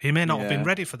 He may not have been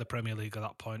ready for the Premier League at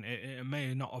that point. It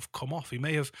may not have come off. He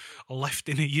may have left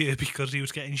in a year because he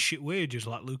was getting shit wages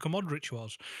like Luka Modric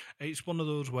was. It's one of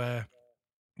those where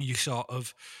you sort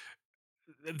of...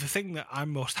 The thing that I'm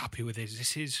most happy with is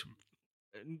this is...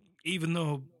 Even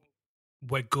though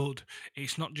we're good,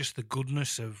 it's not just the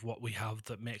goodness of what we have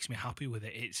that makes me happy with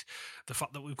it. It's the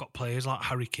fact that we've got players like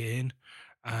Harry Kane,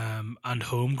 and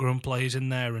homegrown players in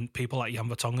there, and people like Jan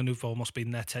Vertonghen who've almost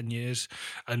been there 10 years,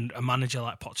 and a manager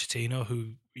like Pochettino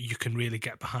who you can really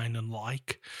get behind and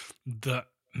like. That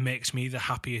makes me the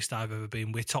happiest I've ever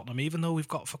been with Tottenham, even though we've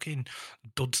got fucking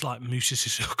duds like Moussa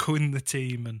Sissoko in the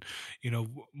team, and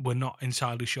we're not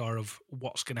entirely sure of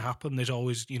what's going to happen. There's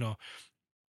always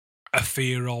a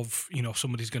fear of,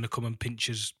 somebody's going to come and pinch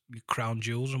his crown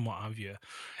jewels and what have you.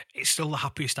 It's still the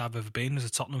happiest I've ever been as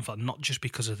a Tottenham fan, not just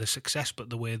because of the success, but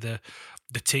the way the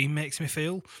team makes me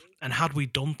feel. And had we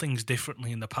done things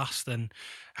differently in the past, then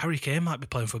Harry Kane might be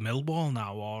playing for Millwall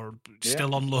now, or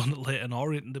still on loan at Leyton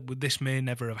Orient. This may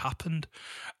never have happened.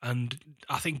 And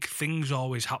I think things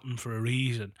always happen for a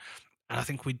reason. And I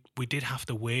think we did have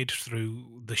to wade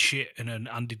through the shit in an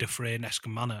Andy Dufresne-esque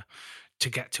manner to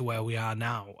get to where we are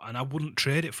now, and I wouldn't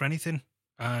trade it for anything.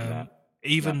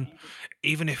 Even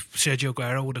if Sergio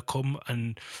Aguero would have come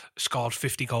and scored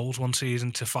 50 goals one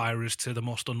season to fire us to the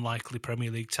most unlikely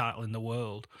Premier League title in the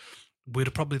world, we'd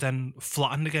have probably then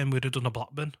flattened again. We'd have done a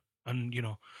Blackburn and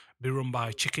be run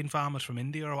by chicken farmers from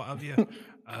India or what have you.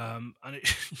 And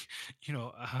it,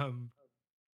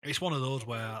 it's one of those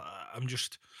where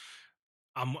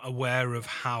I'm aware of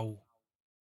how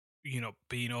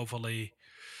being overly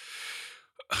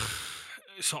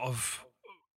sort of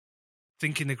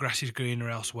thinking the grass is greener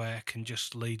elsewhere can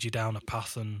just lead you down a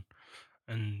path and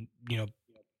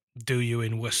do you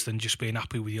in worse than just being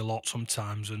happy with your lot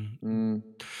sometimes. And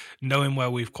knowing where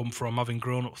we've come from, having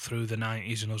grown up through the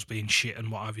 90s and us being shit and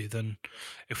what have you, then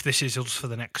if this is us for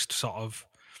the next sort of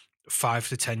 5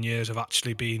 to 10 years of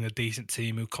actually being a decent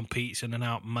team who competes in and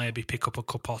out, maybe pick up a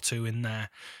cup or two in there,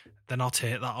 then I'll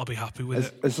take that. I'll be happy with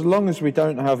it. As long as we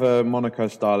don't have a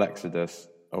Monaco-style exodus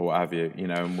or what have you,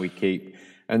 and we keep...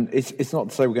 And it's not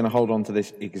to say we're going to hold on to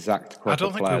this exact crop of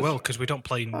players. I don't think we will, because we don't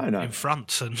play in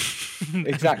France. And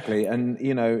exactly. And,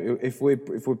 if we're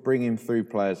bringing through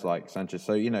players like Sanchez,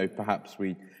 so, perhaps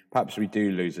we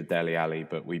do lose a Dele Alli,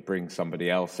 but we bring somebody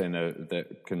else in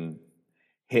that can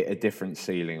hit a different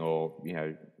ceiling, or,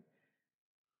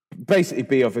 basically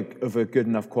be of a good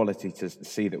enough quality to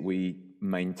see that we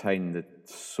maintain the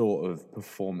sort of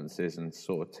performances and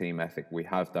sort of team ethic we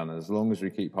have done. And as long as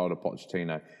we keep hold of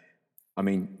Pochettino, I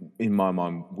mean, in my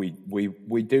mind, we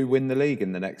do win the league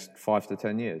in the next 5 to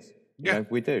 10 years. Yeah,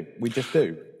 we do. We just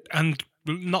do. And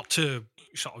not to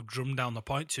sort of drum down the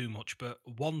point too much, but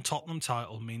one Tottenham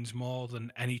title means more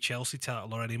than any Chelsea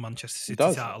title or any Manchester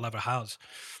City title ever has,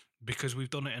 because we've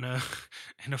done it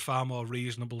in a far more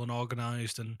reasonable and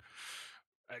organised and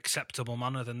acceptable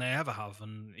manner than they ever have.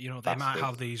 And they might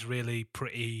have these really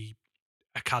pretty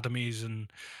academies and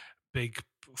big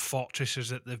fortresses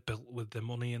that they've built with their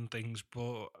money and things,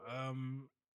 but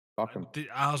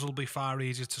ours will be far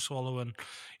easier to swallow, and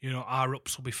our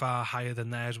ups will be far higher than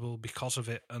theirs will because of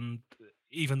it. And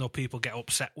even though people get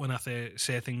upset when I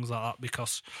say things like that,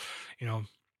 because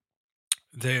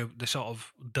they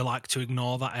like to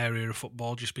ignore that area of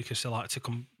football just because they like to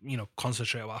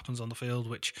concentrate on what happens on the field,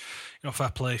 which fair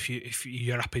play if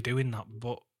you're happy doing that.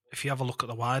 But if you have a look at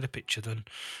the wider picture, then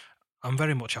I'm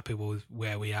very much happy with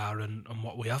where we are and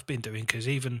what we have been doing, because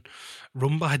even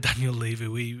run by Daniel Levy,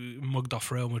 we mugged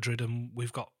off Real Madrid, and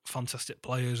we've got fantastic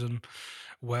players, and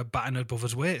we're batting above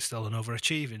his weight still and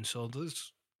overachieving. So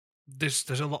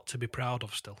there's a lot to be proud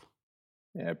of still.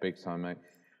 Yeah, big time, mate.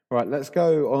 Right, let's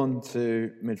go on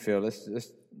to midfield.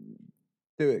 Let's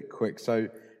do it quick. So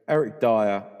Eric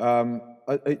Dyer,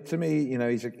 to me,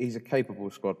 he's a capable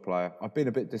squad player. I've been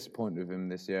a bit disappointed with him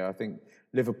this year. I think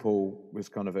Liverpool was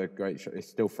kind of a great shot. It's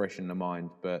still fresh in the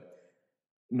mind, but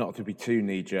not to be too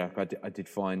knee-jerk, I did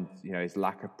find his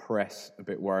lack of press a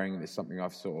bit worrying. It's something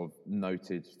I've sort of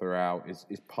noted throughout.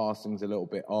 His passing's a little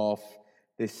bit off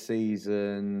this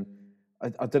season.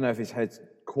 I don't know if his head's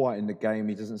quite in the game.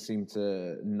 He doesn't seem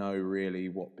to know really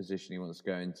what position he wants to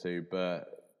go into, but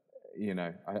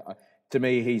to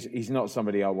me, he's not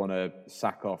somebody I want to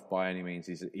sack off by any means.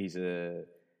 He's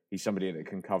he's somebody that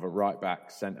can cover right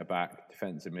back, centre back,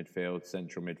 defensive midfield,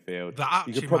 central midfield. That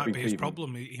actually might be his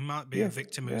problem. He might be a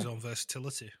victim of his own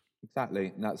versatility.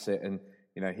 Exactly, and that's it. And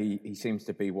he seems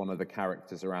to be one of the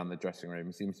characters around the dressing room.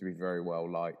 He seems to be very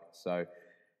well liked. So,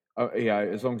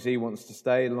 as long as he wants to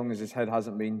stay, as long as his head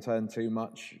hasn't been turned too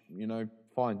much,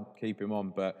 fine, keep him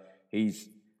on. But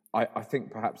I think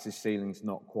perhaps his ceiling's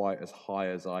not quite as high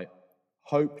as I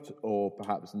hoped, or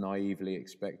perhaps naively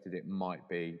expected it might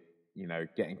be.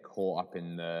 Getting caught up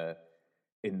in the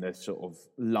sort of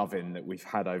loving that we've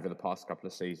had over the past couple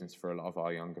of seasons for a lot of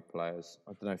our younger players.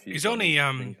 I don't know if you've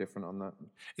anything different on that.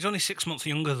 He's only 6 months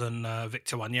younger than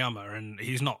Victor Wanyama, and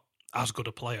he's not as good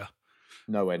a player.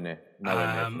 Nowhere near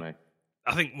for me.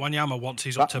 I think Wanyama, once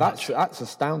he's up to match. That's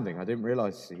astounding. I didn't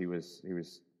realise he was.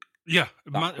 Yeah,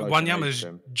 Wanyama's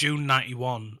June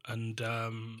 91, and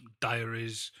Dyer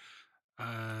is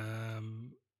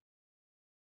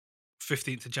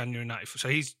 15th of January 94. So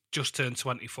he's just turned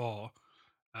 24.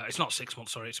 It's not 6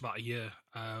 months, sorry, it's about a year.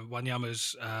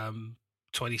 Wanyama's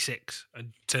 26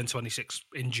 and turned 26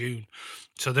 in June.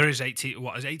 So there is 18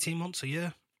 months a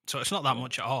year? So it's not that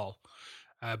much at all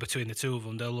between the two of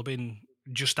them. They'll have been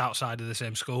just outside of the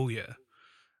same school year.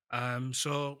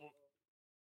 So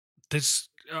there's,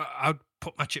 I'd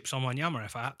put my chips on Wanyama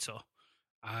if I had to.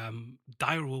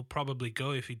 Dyer will probably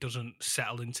go if he doesn't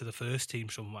settle into the first team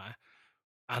somewhere.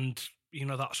 And,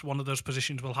 that's one of those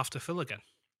positions we'll have to fill again.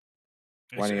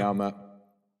 Wanyama,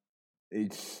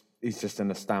 he's just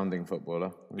an astounding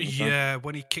footballer. Yeah,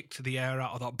 when he kicked the air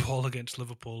out of that ball against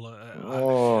Liverpool.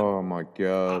 My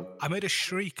God. I made a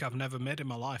shriek I've never made in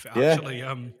my life. Actually,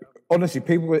 honestly,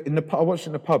 people were I watched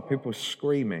in the pub, people were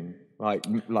screaming, like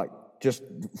just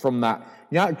from that.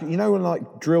 When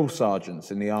like drill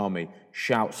sergeants in the army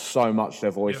shout so much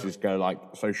their voices go like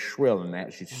so shrill and they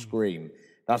actually scream.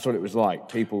 That's what it was like.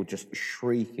 People just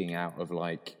shrieking out of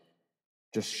like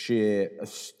just sheer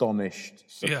astonished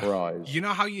surprise. Yeah. You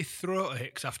know how your throat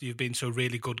aches after you've been to a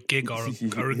really good gig or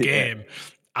a game,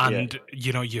 and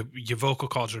your vocal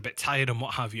cords are a bit tired and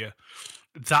what have you.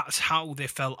 That's how they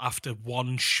felt after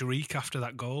one shriek after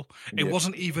that goal. It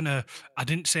wasn't even I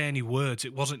didn't say any words.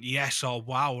 It wasn't yes or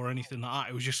wow or anything like that.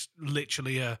 It was just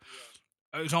literally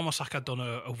it was almost like I'd done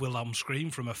a Wilhelm scream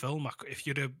from a film. If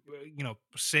you'd have,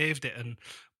 saved it and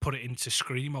put it into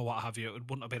Scream or what have you, it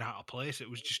wouldn't have been out of place. It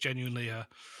was just genuinely I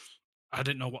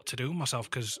didn't know what to do with myself,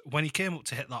 because when he came up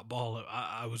to hit that ball,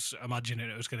 I was imagining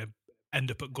it was going to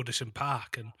end up at Goodison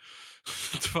Park, and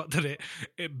the fact that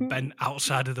it bent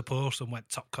outside of the post and went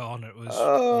top corner, it was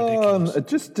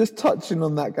ridiculous. Just touching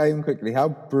on that game quickly, how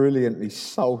brilliantly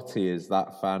salty is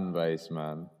that fan base,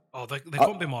 man? Oh, they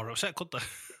couldn't be more upset, could they?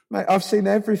 Mate, I've seen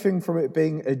everything from it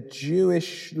being a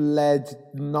Jewish-led,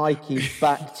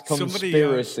 Nike-backed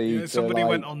conspiracy. Somebody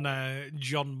went on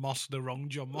John Moss, the wrong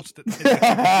John Moss. What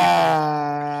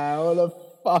a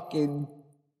fucking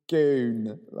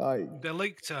goon! Like, they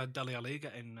leaked Dele Alli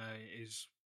getting his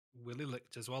willy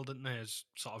licked as well, didn't they? As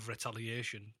sort of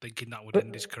retaliation, thinking that would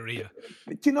end his career.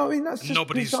 Do you know what I mean? That's just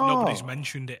nobody's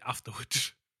mentioned it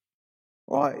afterwards.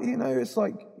 Right, it's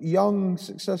like young,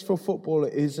 successful footballer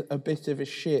is a bit of a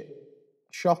shit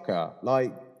shocker.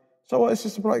 Like, so what? It's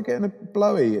just like getting a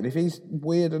blowy. And if he's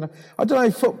weird enough, I don't know.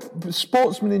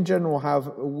 Sportsmen in general have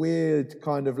a weird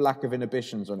kind of lack of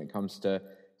inhibitions when it comes to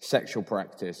sexual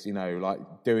practice. Like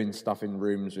doing stuff in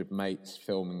rooms with mates,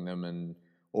 filming them, and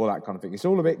all that kind of thing. It's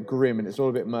all a bit grim and it's all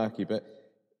a bit murky, but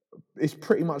it's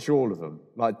pretty much all of them.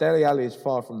 Like, Dele Alli is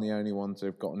far from the only one to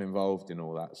have gotten involved in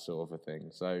all that sort of a thing.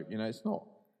 So, it's not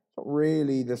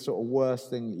really the sort of worst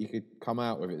thing that you could come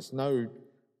out with. It's no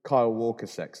Kyle Walker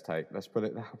sex tape, let's put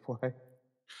it that way.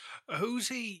 Who's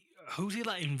he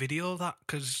letting video that?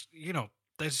 Because,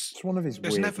 it's one of his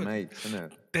weird mates, isn't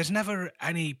it? There's never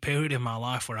any period in my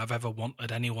life where I've ever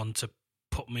wanted anyone to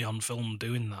put me on film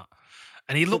doing that.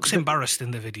 And he looks embarrassed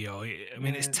in the video. I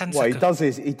mean, it's 10 seconds. Well,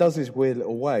 he does his weird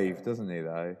little wave, doesn't he,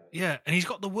 though? Yeah, and he's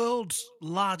got the world's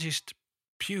largest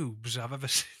pubes I've ever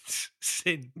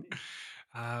seen.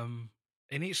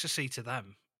 He needs to see to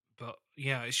them. But,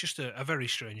 yeah, it's just a very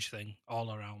strange thing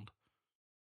all around.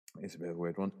 It's a bit of a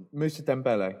weird one. Moussa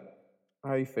Dembele, how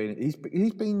are you feeling?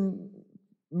 He's been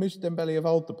Moussa Dembele of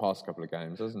old the past couple of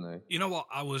games, hasn't he? You know what?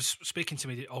 I was speaking to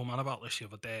my old man about this the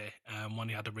other day when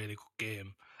he had a really good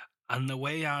game. And the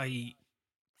way I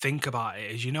think about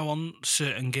it is, on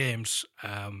certain games,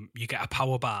 you get a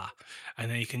power bar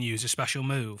and then you can use a special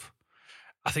move.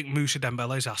 I think Moussa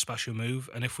Dembele is our special move,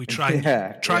 and if we try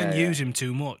and use him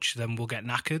too much, then we'll get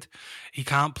knackered. He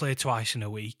can't play twice in a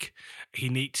week. He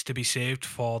needs to be saved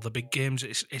for the big games.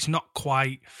 It's not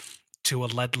quite to a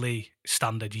Ledley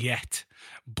standard yet,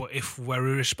 but if we're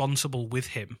irresponsible with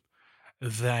him,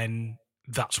 then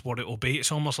that's what it will be.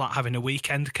 It's almost like having a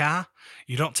weekend car.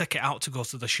 You don't take it out to go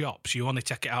to the shops. You only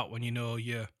take it out when you know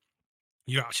you're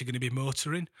actually going to be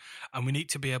motoring, and we need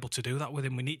to be able to do that with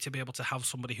him. We need to be able to have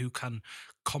somebody who can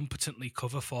competently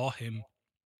cover for him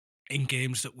in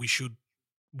games that we should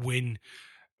win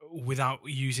without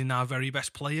using our very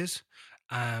best players.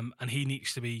 And he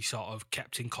needs to be sort of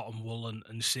kept in cotton wool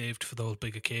and saved for those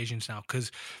big occasions now,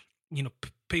 because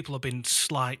people have been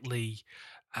slightly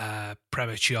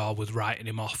premature with writing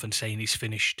him off and saying he's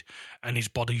finished and his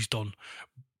body's done.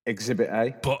 Exhibit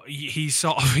A. But he's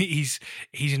sort of he's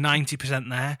 90%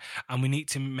 there, and we need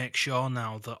to make sure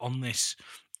now that on this,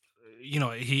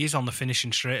 he is on the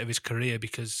finishing straight of his career,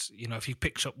 because if he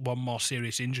picks up one more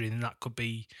serious injury, then that could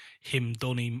be him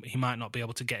done. He might not be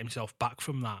able to get himself back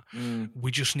from that.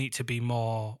 We just need to be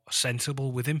more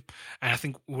sensible with him, and I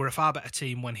think we're a far better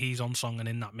team when he's on song and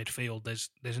in that midfield.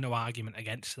 There's no argument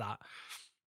against that.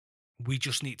 We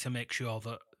just need to make sure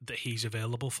that he's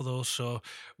available for those. So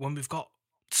when we've got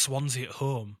Swansea at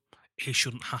home, he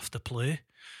shouldn't have to play.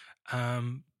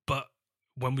 But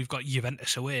when we've got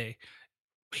Juventus away,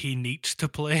 he needs to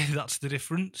play. That's the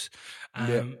difference.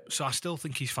 So I still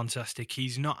think he's fantastic.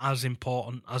 He's not as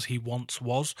important as he once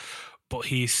was, but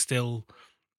he's still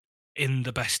in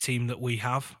the best team that we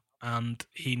have, and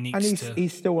he needs to.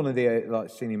 He's still one of the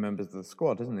senior members of the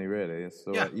squad, isn't he? Really?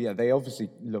 So, they obviously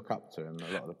look up to him.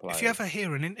 A lot of the players. If you ever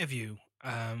hear an interview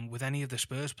with any of the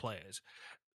Spurs players,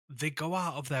 they go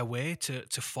out of their way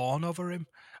to fawn over him,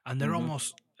 and they're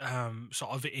almost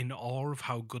sort of in awe of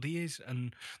how good he is.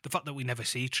 And the fact that we never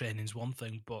see training is one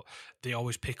thing, but they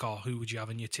always pick, who would you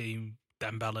have in your team?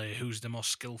 Dembele, who's the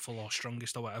most skillful or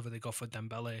strongest or whatever, they go for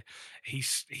Dembele.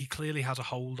 He clearly has a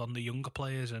hold on the younger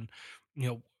players, and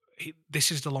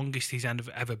this is the longest he's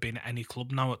ever been at any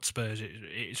club now at Spurs.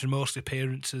 It's most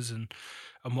appearances and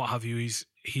what have you.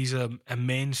 He's a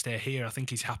mainstay here. I think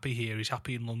he's happy here. He's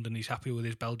happy in London. He's happy with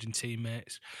his Belgian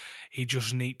teammates. He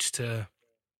just needs to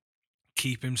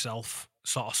keep himself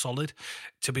sort of solid.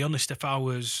 To be honest, if I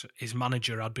was his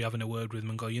manager, I'd be having a word with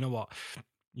him and go, you know what?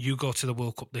 You go to the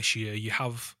World Cup this year. You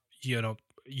have,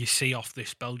 you see off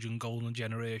this Belgian golden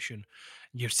generation.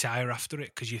 You retire after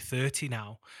it because you're 30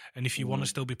 now. And if you want to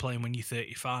still be playing when you're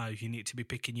 35, you need to be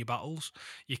picking your battles.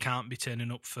 You can't be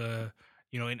turning up for,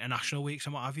 international weeks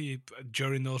and what have you.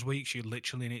 During those weeks, you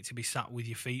literally need to be sat with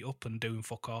your feet up and doing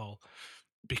fuck all.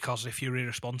 Because if you're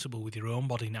irresponsible with your own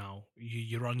body now,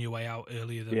 you're on your way out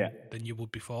earlier than you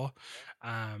would before.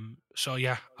 So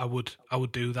yeah, I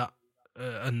would do that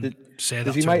and say that.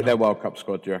 Does he make their World Cup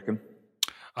squad, do you reckon?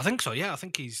 I think so, yeah. I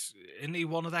think isn't he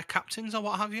one of their captains or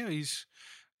what have you? He's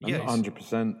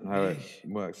 100% how it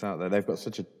works out there. They've got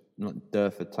such a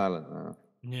dearth of talent now.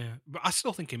 Yeah, but I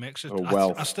still think he makes it.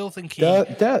 Wealth. I still think he...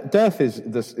 Dearth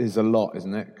is a lot,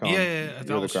 isn't it? Yeah,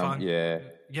 that was fine. Yeah,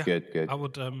 good. I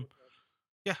would...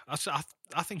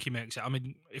 I think he makes it. I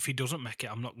mean, if he doesn't make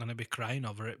it, I'm not going to be crying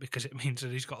over it because it means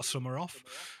that he's got a summer off.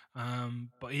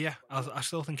 But yeah, I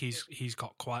still think he's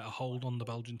got quite a hold on the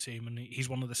Belgian team, and he's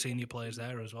one of the senior players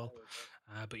there as well.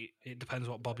 But it depends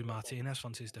what Bobby Martinez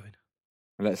fancies doing.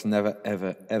 Let's never,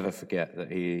 ever, ever forget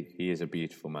that he is a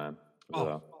beautiful man.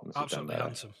 Absolutely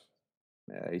handsome.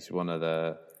 Yeah, he's one of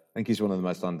the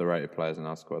most underrated players in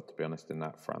our squad, to be honest, in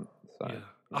that front. So, yeah.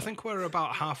 I think we're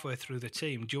about halfway through the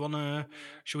team. Do you want to...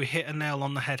 Should we hit a nail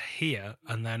on the head here,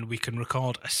 and then we can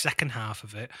record a second half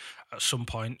of it at some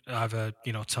point, either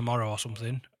tomorrow or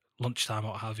something, lunchtime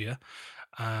or what have you,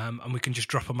 and we can just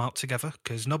drop them out together,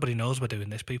 because nobody knows we're doing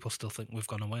this. People still think we've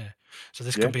gone away. So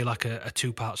this can be like a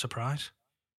two-part surprise.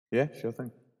 Yeah, sure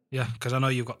thing. Yeah, because I know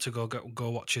you've got to go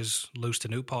watch us lose to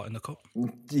Newport in the Cup.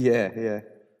 Yeah.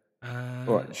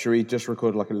 All right, should we just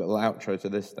record like a little outro to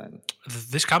this then?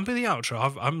 This can be the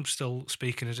outro. I'm still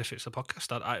speaking as if it's a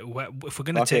podcast. If we're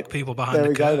going to take people behind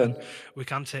the curtain, we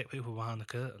can take people behind the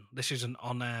curtain. This is an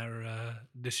on-air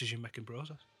decision-making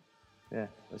process. Yeah,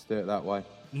 let's do it that way.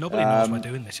 Nobody knows we're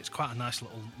doing this. It's quite a nice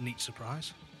little neat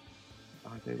surprise.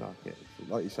 I do like it.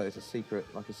 Like you say, it's a secret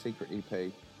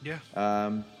EP. Yeah.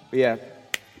 But yeah,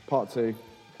 part 2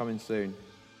 coming soon,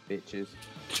 bitches.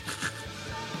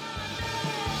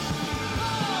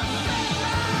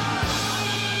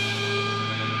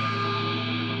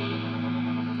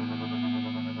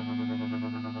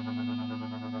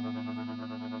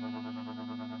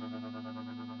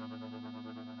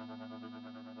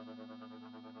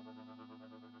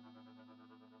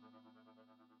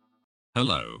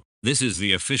 Hello, this is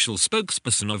the official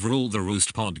spokesperson of Rule the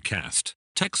Roost podcast.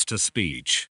 Text to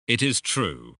speech. It is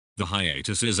true, the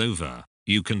hiatus is over.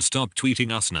 You can stop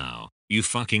tweeting us now, you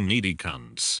fucking needy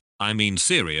cunts. I mean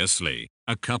seriously,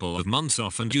 a couple of months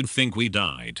off and you'd think we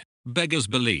died. Beggars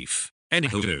belief.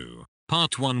 Anywho,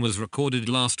 part 1 was recorded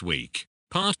last week.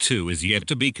 Part 2 is yet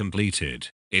to be completed.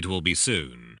 It will be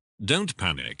soon. Don't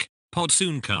panic. Pod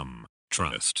soon come.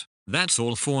 Trust. That's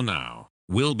all for now.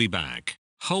 We'll be back.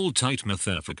 Hold tight,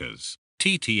 motherfuckers.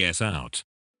 TTS out.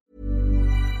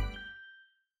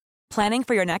 Planning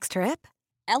for your next trip?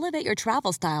 Elevate your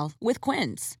travel style with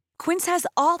Quince. Quince has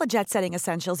all the jet-setting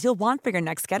essentials you'll want for your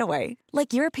next getaway,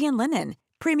 like European linen,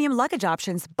 premium luggage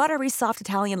options, buttery soft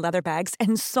Italian leather bags,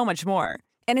 and so much more.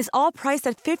 And is all priced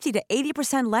at 50 to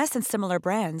 80% less than similar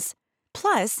brands.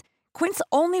 Plus, Quince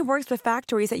only works with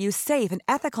factories that use safe and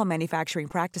ethical manufacturing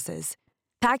practices.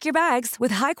 Pack your bags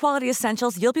with high-quality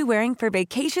essentials you'll be wearing for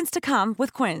vacations to come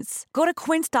with Quince. Go to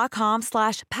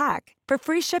quince.com/pack for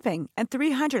free shipping and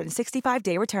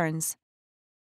 365-day returns.